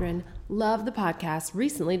 Catherine, love the podcast.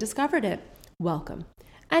 Recently discovered it. Welcome.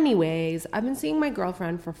 Anyways, I've been seeing my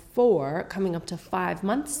girlfriend for 4, coming up to 5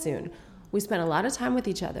 months soon. We spend a lot of time with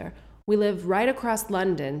each other. We live right across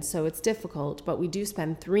London, so it's difficult, but we do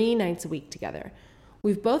spend 3 nights a week together.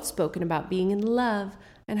 We've both spoken about being in love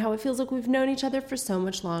and how it feels like we've known each other for so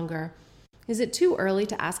much longer. Is it too early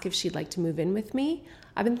to ask if she'd like to move in with me?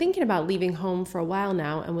 I've been thinking about leaving home for a while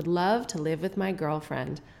now and would love to live with my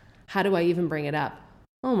girlfriend. How do I even bring it up?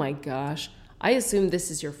 Oh my gosh. I assume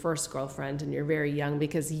this is your first girlfriend and you're very young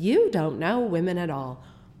because you don't know women at all.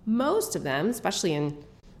 Most of them, especially in,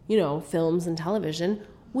 films and television,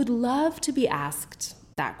 would love to be asked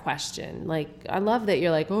that question. Like, I love that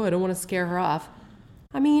you're like, oh, I don't want to scare her off.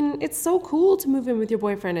 I mean, it's so cool to move in with your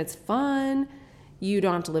boyfriend. It's fun. You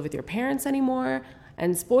don't have to live with your parents anymore.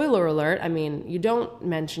 And spoiler alert, I mean, you don't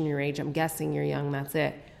mention your age. I'm guessing you're young. That's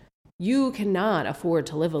it. You cannot afford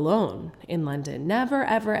to live alone in London. Never,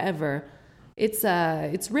 ever, ever.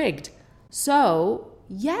 It's rigged. So,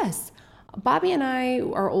 yes, Bobby and I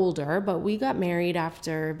are older, but we got married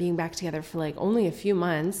after being back together for like only a few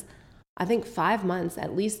months. I think 5 months,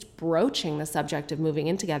 at least broaching the subject of moving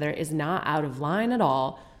in together is not out of line at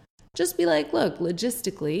all. Just be like, look,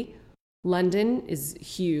 logistically, London is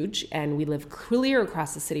huge and we live clear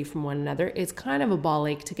across the city from one another. It's kind of a ball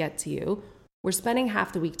ache to get to you. We're spending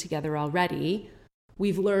half the week together already.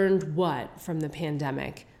 We've learned what from the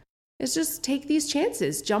pandemic? It's just take these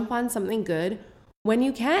chances, jump on something good. when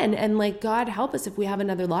you can. And like, God help us if we have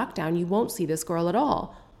another lockdown, you won't see this girl at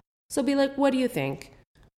all. So be like, what do you think?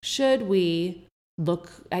 Should we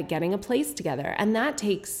look at getting a place together? And that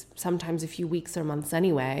takes sometimes a few weeks or months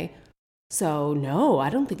anyway. So no, I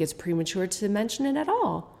don't think it's premature to mention it at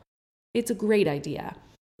all. It's a great idea.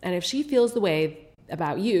 And if she feels the way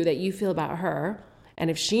about you that you feel about her, and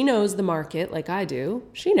if she knows the market like I do,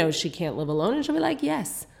 she knows she can't live alone, and she'll be like,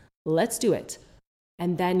 yes, let's do it.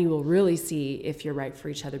 And then you will really see if you're right for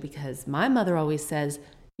each other, because my mother always says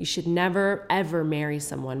you should never, ever marry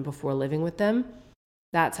someone before living with them.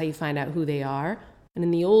 That's how you find out who they are. And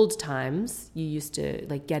in the old times, you used to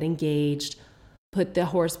like get engaged, put the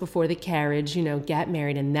horse before the carriage, get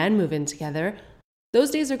married and then move in together. Those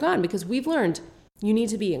days are gone, because we've learned you need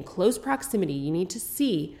to be in close proximity. You need to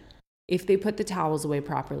see if they put the towels away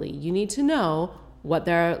properly. You need to know what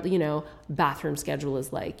their, bathroom schedule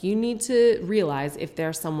is like. You need to realize if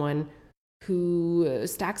there's someone who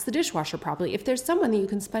stacks the dishwasher properly, if there's someone that you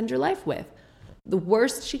can spend your life with. The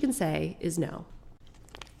worst she can say is no.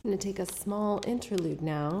 I'm going to take a small interlude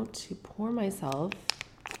now to pour myself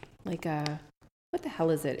like what the hell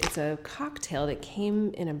is it? It's a cocktail that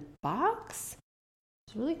came in a box.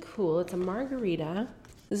 It's really cool. It's a margarita.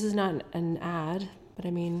 This is not an ad, but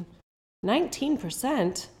 19%? I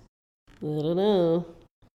don't know.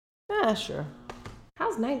 Sure.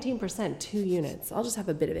 How's 19% 2 units? I'll just have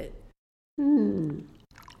a bit of it. You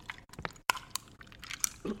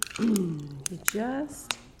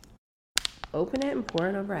just open it and pour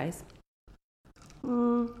it over ice.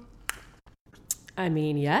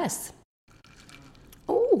 Yes.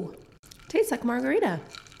 Oh, tastes like margarita.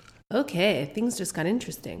 Okay, things just got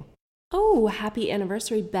interesting. Oh, happy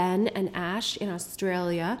anniversary, Ben and Ash in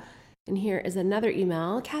Australia. And here is another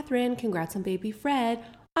email. Catherine, congrats on baby Fred.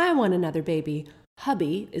 I want another baby.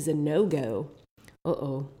 Hubby is a no-go.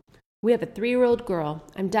 Uh-oh. We have a 3-year-old girl.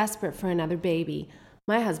 I'm desperate for another baby.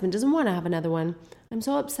 My husband doesn't want to have another one. I'm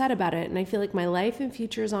so upset about it, and I feel like my life and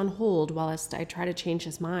future is on hold whilst I try to change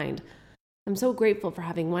his mind. I'm so grateful for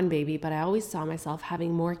having one baby, but I always saw myself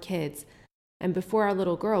having more kids. And before our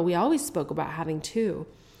little girl, we always spoke about having 2.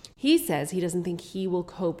 He says he doesn't think he will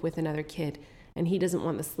cope with another kid, and he doesn't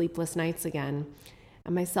want the sleepless nights again.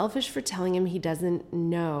 Am I selfish for telling him he doesn't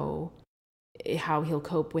know how he'll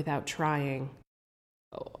cope without trying?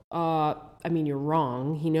 You're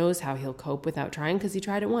wrong. He knows how he'll cope without trying because he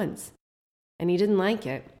tried it once, and he didn't like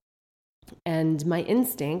it. And my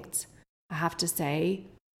instinct, I have to say,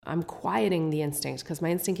 I'm quieting the instinct, because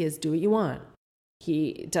my instinct is do what you want.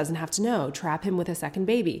 He doesn't have to know. Trap him with a second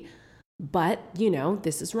baby. But,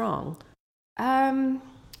 this is wrong.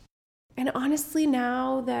 And honestly,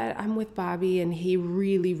 now that I'm with Bobby and he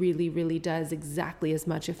really, really, really does exactly as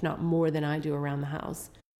much, if not more than I do around the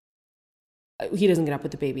house. He doesn't get up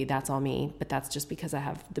with the baby. That's all me. But that's just because I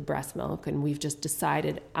have the breast milk, and we've just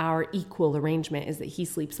decided our equal arrangement is that he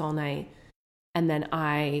sleeps all night and then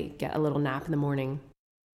I get a little nap in the morning,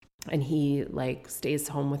 and he stays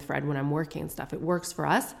home with Fred when I'm working and stuff. It works for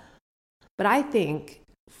us. But I think,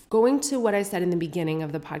 going to what I said in the beginning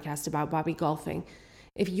of the podcast about Bobby golfing,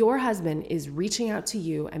 if your husband is reaching out to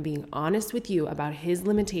you and being honest with you about his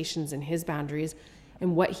limitations and his boundaries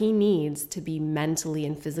and what he needs to be mentally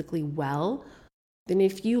and physically well, then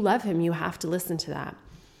if you love him, you have to listen to that.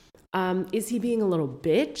 Is he being a little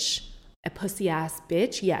bitch, a pussy ass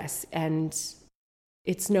bitch? Yes. And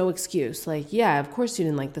it's no excuse. Of course you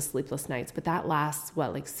didn't like the sleepless nights, but that lasts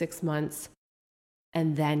 6 months.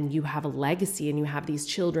 And then you have a legacy and you have these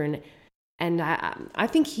children. And I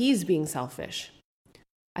think he's being selfish.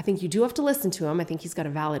 I think you do have to listen to him. I think he's got a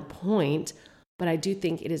valid point, but I do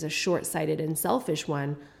think it is a short-sighted and selfish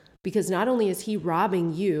one, because not only is he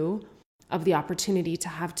robbing you of the opportunity to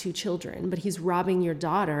have 2 children, but he's robbing your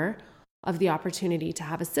daughter of the opportunity to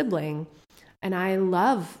have a sibling. And I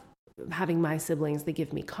love having my siblings. They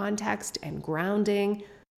give me context and grounding,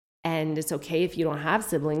 and it's okay if you don't have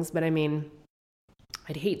siblings, but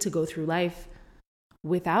I'd hate to go through life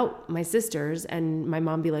without my sisters and my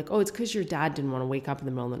mom be like, oh, it's because your dad didn't want to wake up in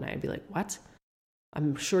the middle of the night. I'd be like, what?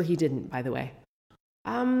 I'm sure he didn't, by the way.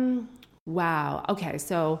 Wow. Okay,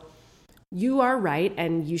 so you are right,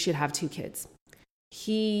 and you should have 2 kids.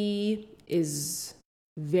 He is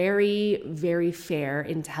very, very fair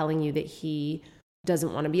in telling you that he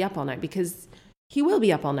doesn't want to be up all night, because he will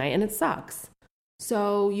be up all night and it sucks.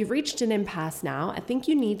 So you've reached an impasse now. I think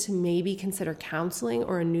you need to maybe consider counseling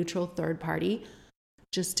or a neutral third party,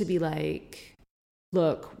 just to be like,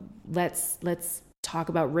 look, let's talk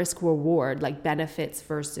about risk reward, benefits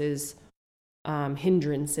versus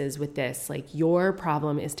hindrances with this. Your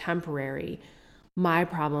problem is temporary. My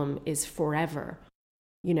problem is forever.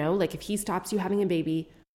 Like if he stops you having a baby,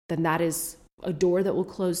 then that is a door that will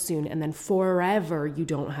close soon. And then forever, you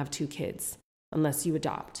don't have 2 kids unless you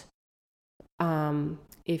adopt.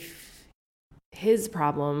 If his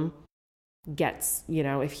problem gets,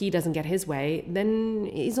 if he doesn't get his way, then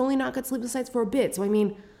he's only not got sleepless nights for a bit.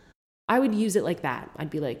 So, I would use it like that. I'd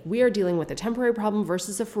be like, we are dealing with a temporary problem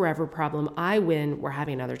versus a forever problem. I win. We're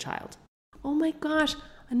having another child. Oh my gosh,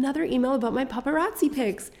 another email about my paparazzi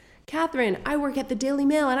pics. Catherine, I work at the Daily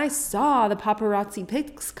Mail and I saw the paparazzi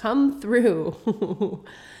pics come through.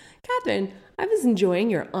 Catherine, I was enjoying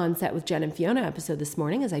your On Set with Jen and Fiona episode this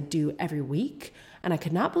morning, as I do every week, and I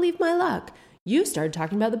could not believe my luck. You started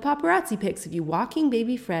talking about the paparazzi pics of you walking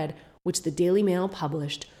baby Fred, which the Daily Mail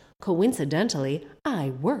published. Coincidentally,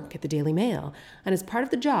 I work at the Daily Mail, and as part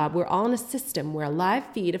of the job, we're all in a system where a live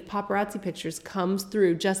feed of paparazzi pictures comes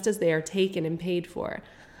through just as they are taken and paid for.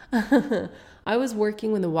 I was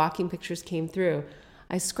working when the walking pictures came through.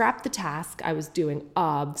 I scrapped the task I was doing,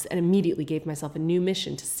 obs, and immediately gave myself a new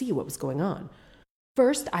mission to see what was going on.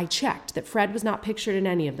 First, I checked that Fred was not pictured in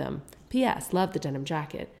any of them. P.S. Love the denim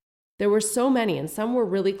jacket. There were so many, and some were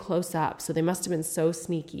really close up, so they must have been so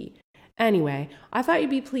sneaky. Anyway, I thought you'd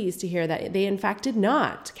be pleased to hear that they in fact did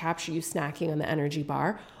not capture you snacking on the energy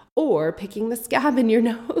bar or picking the scab in your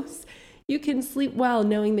nose. You can sleep well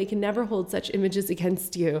knowing they can never hold such images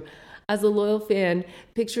against you. As a loyal fan,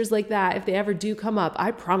 pictures like that, if they ever do come up,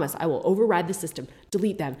 I promise I will override the system,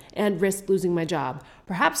 delete them, and risk losing my job.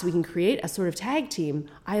 Perhaps we can create a sort of tag team.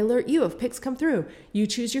 I alert you if pics come through. You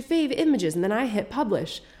choose your fave images, and then I hit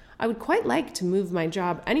publish. I would quite like to move my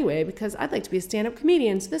job anyway because I'd like to be a stand-up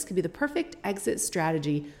comedian, so this could be the perfect exit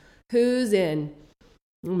strategy. Who's in?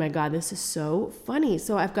 Oh my God, this is so funny.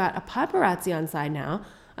 So I've got a paparazzi on side now.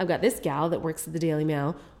 I've got this gal that works at the Daily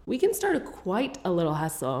Mail. We can start quite a little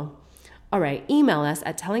hustle. All right, email us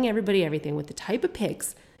at tellingeverybodyeverything with the type of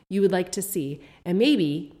pics you would like to see. And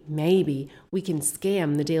maybe we can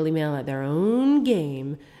scam the Daily Mail at their own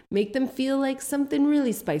game. Make them feel like something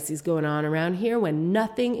really spicy is going on around here when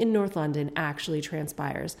nothing in North London actually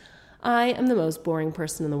transpires. I am the most boring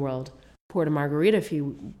person in the world. Poured a margarita a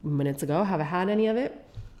few minutes ago. Have I had any of it?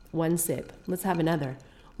 One sip. Let's have another.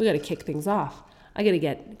 We got to kick things off. I got to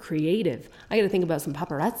get creative. I got to think about some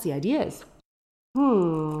paparazzi ideas.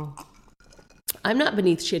 I'm not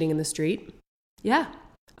beneath shitting in the street. Yeah,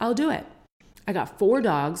 I'll do it. I got 4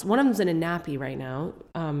 dogs. One of them's in a nappy right now.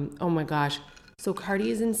 Oh my gosh. So Cardi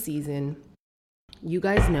is in season. You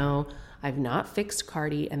guys know I've not fixed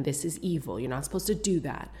Cardi, and this is evil. You're not supposed to do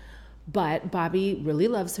that. But Bobby really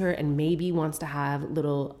loves her and maybe wants to have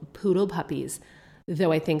little poodle puppies.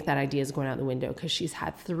 Though I think that idea is going out the window because she's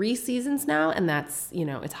had 3 seasons now, and that's,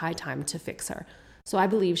 it's high time to fix her. So I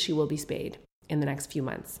believe she will be spayed in the next few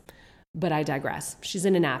months. But I digress. She's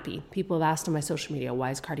in a nappy. People have asked on my social media, why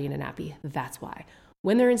is Cardi in a nappy? That's why.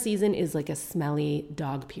 When they're in season is like a smelly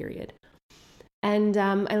dog period. And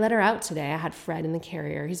I let her out today. I had Fred in the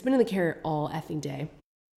carrier. He's been in the carrier all effing day.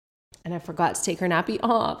 And I forgot to take her nappy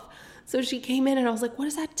off. So she came in and I was like, what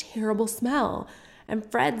is that terrible smell? And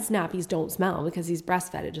Fred's nappies don't smell because he's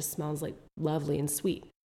breastfed. It just smells like lovely and sweet.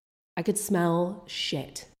 I could smell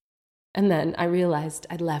shit. And then I realized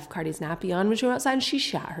I'd left Cardi's nappy on when she went outside and she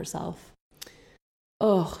shat herself.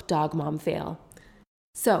 Ugh, dog mom fail.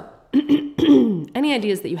 So, any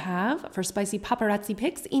ideas that you have for spicy paparazzi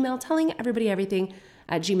pics, email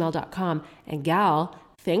tellingeverybodyeverything@gmail.com. And gal,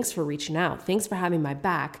 thanks for reaching out. Thanks for having my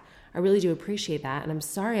back. I really do appreciate that. And I'm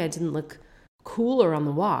sorry I didn't look cooler on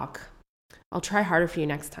the walk. I'll try harder for you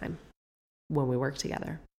next time when we work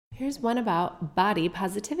together. Here's one about body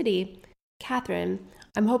positivity. Catherine,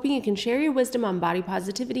 I'm hoping you can share your wisdom on body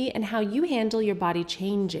positivity and how you handle your body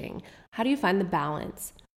changing. How do you find the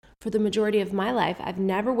balance? For the majority of my life, I've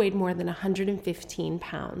never weighed more than 115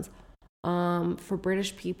 pounds. For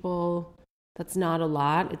British people, that's not a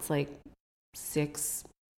lot. It's like 6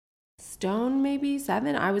 stone, maybe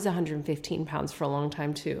 7. I was 115 pounds for a long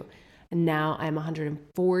time too. And now I'm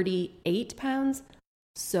 148 pounds.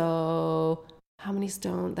 So how many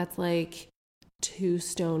stone? That's like 2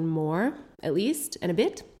 stone more, at least, and a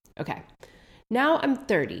bit. Okay. Now I'm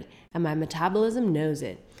 30 and my metabolism knows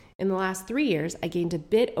it. In the last 3 years, I gained a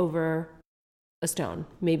bit over a stone,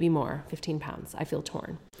 maybe more, 15 pounds. I feel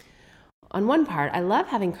torn. On one part, I love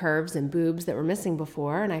having curves and boobs that were missing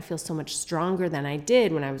before, and I feel so much stronger than I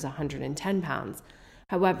did when I was 110 pounds.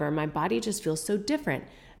 However, my body just feels so different,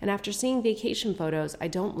 and after seeing vacation photos, I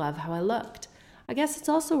don't love how I looked. I guess it's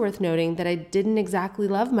also worth noting that I didn't exactly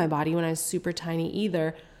love my body when I was super tiny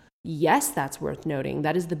either. Yes, that's worth noting.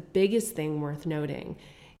 That is the biggest thing worth noting,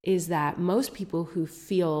 is that most people who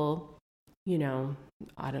feel,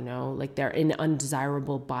 I don't know, like they're in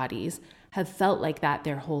undesirable bodies, have felt like that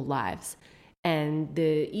their whole lives. And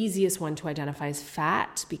the easiest one to identify is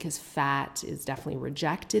fat, because fat is definitely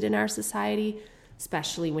rejected in our society,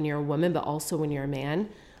 especially when you're a woman, but also when you're a man.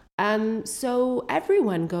 So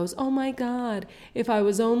everyone goes, oh my God, if I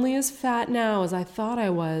was only as fat now as I thought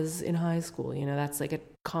I was in high school, that's like a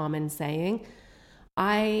common saying.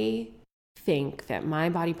 I think that my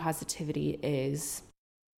body positivity is,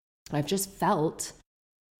 I've just felt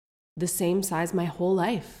the same size my whole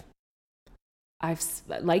life.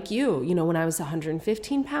 Like you, when I was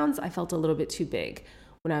 115 pounds, I felt a little bit too big.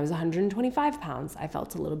 When I was 125 pounds, I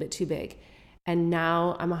felt a little bit too big. And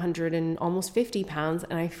now I'm 100 and almost 50 pounds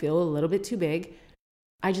and I feel a little bit too big.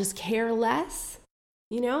 I just care less.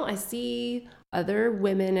 I see other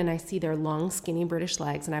women and I see their long, skinny British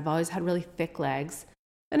legs, and I've always had really thick legs.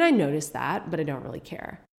 And I notice that, but I don't really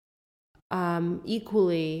care.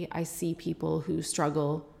 Equally, I see people who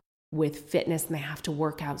struggle with fitness and they have to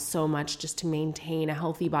work out so much just to maintain a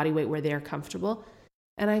healthy body weight where they're comfortable.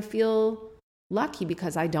 And I feel lucky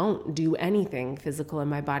because I don't do anything physical and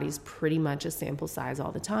my body's pretty much a sample size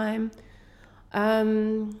all the time.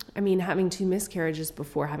 Having 2 miscarriages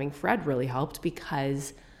before having Fred really helped,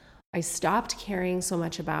 because I stopped caring so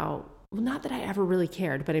much about, well, not that I ever really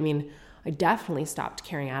cared, but I definitely stopped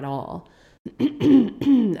caring at all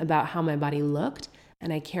about how my body looked.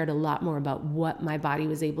 And I cared a lot more about what my body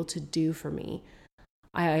was able to do for me.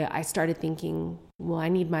 I started thinking, well, I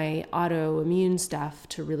need my autoimmune stuff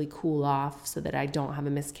to really cool off so that I don't have a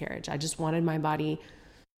miscarriage. I just wanted my body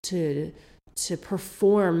to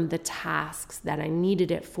perform the tasks that I needed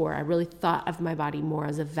it for. I really thought of my body more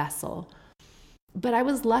as a vessel. But I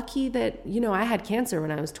was lucky that, I had cancer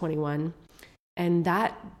when I was 21, and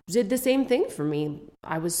that did the same thing for me.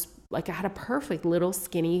 I had a perfect little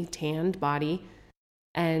skinny tanned body.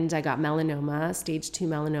 And I got melanoma, stage 2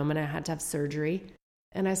 melanoma, and I had to have surgery.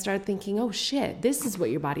 And I started thinking, oh shit, this is what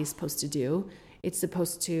your body's supposed to do. It's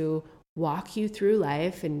supposed to walk you through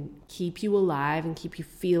life and keep you alive and keep you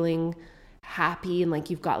feeling happy and like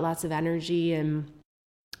you've got lots of energy. And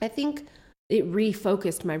I think it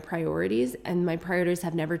refocused my priorities, and my priorities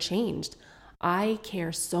have never changed. I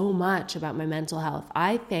care so much about my mental health.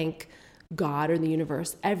 I thank God or the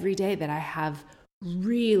universe every day that I have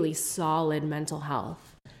really solid mental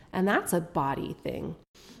health. And that's a body thing.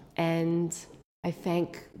 And I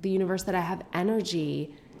thank the universe that I have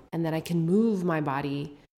energy and that I can move my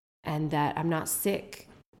body and that I'm not sick.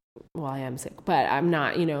 Well, I am sick, but I'm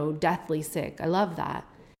not, deathly sick. I love that.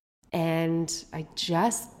 And I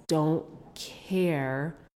just don't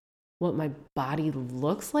care what my body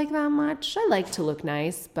looks like that much. I like to look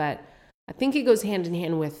nice, but I think it goes hand in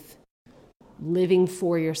hand with living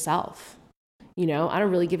for yourself. I don't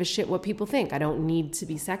really give a shit what people think. I don't need to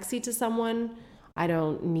be sexy to someone. I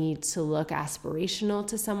don't need to look aspirational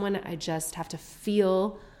to someone. I just have to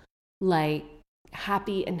feel like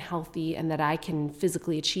happy and healthy and that I can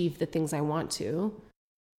physically achieve the things I want to.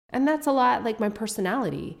 And that's a lot like my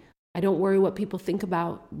personality. I don't worry what people think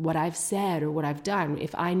about what I've said or what I've done.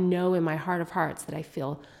 If I know in my heart of hearts that I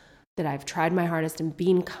feel that I've tried my hardest and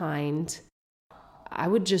been kind, I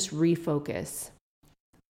would just refocus.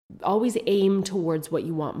 Always aim towards what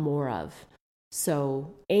you want more of.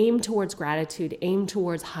 So aim towards gratitude, aim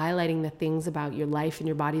towards highlighting the things about your life and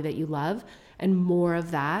your body that you love, and more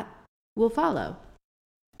of that will follow.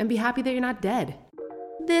 And be happy that you're not dead.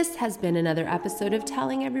 This has been another episode of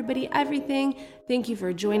Telling Everybody Everything. Thank you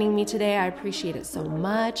for joining me today. I appreciate it so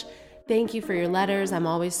much. Thank you for your letters. I'm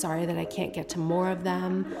always sorry that I can't get to more of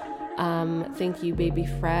them. Thank you, baby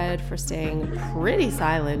Fred, for staying pretty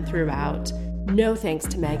silent throughout. No thanks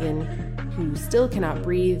to Megan, who still cannot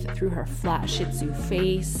breathe through her flat Shih Tzu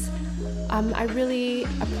face. I really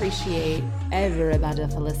appreciate everybody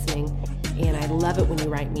for listening, and I love it when you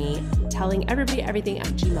write me,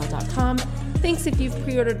 tellingeverybodyeverything@gmail.com. Thanks if you've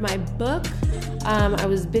pre-ordered my book. I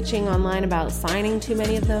was bitching online about signing too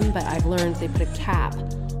many of them, but I've learned they put a cap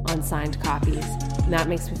on signed copies, and that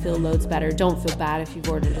makes me feel loads better. Don't feel bad if you've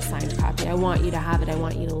ordered a signed copy. I want you to have it. I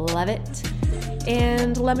want you to love it.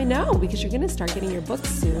 And let me know, because you're going to start getting your books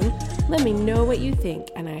soon. Let me know what you think,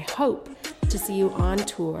 and I hope to see you on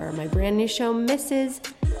tour. My brand new show, Mrs.,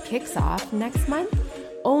 kicks off next month.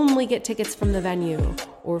 Only get tickets from the venue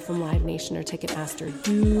or from Live Nation or Ticketmaster.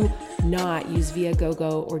 Do not use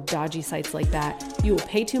Viagogo or dodgy sites like that. You will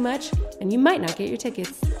pay too much, and you might not get your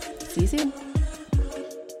tickets. See you soon.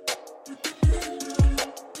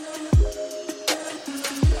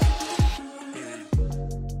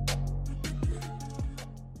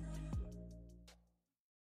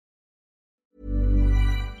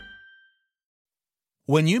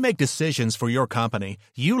 When you make decisions for your company,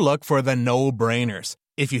 you look for the no-brainers.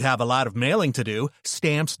 If you have a lot of mailing to do,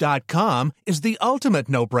 Stamps.com is the ultimate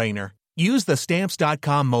no-brainer. Use the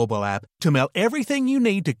Stamps.com mobile app to mail everything you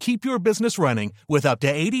need to keep your business running with up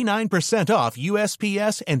to 89% off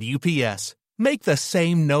USPS and UPS. Make the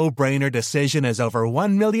same no-brainer decision as over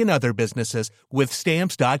 1 million other businesses with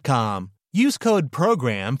Stamps.com. Use code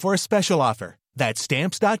PROGRAM for a special offer. That's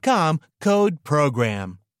Stamps.com, code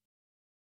PROGRAM.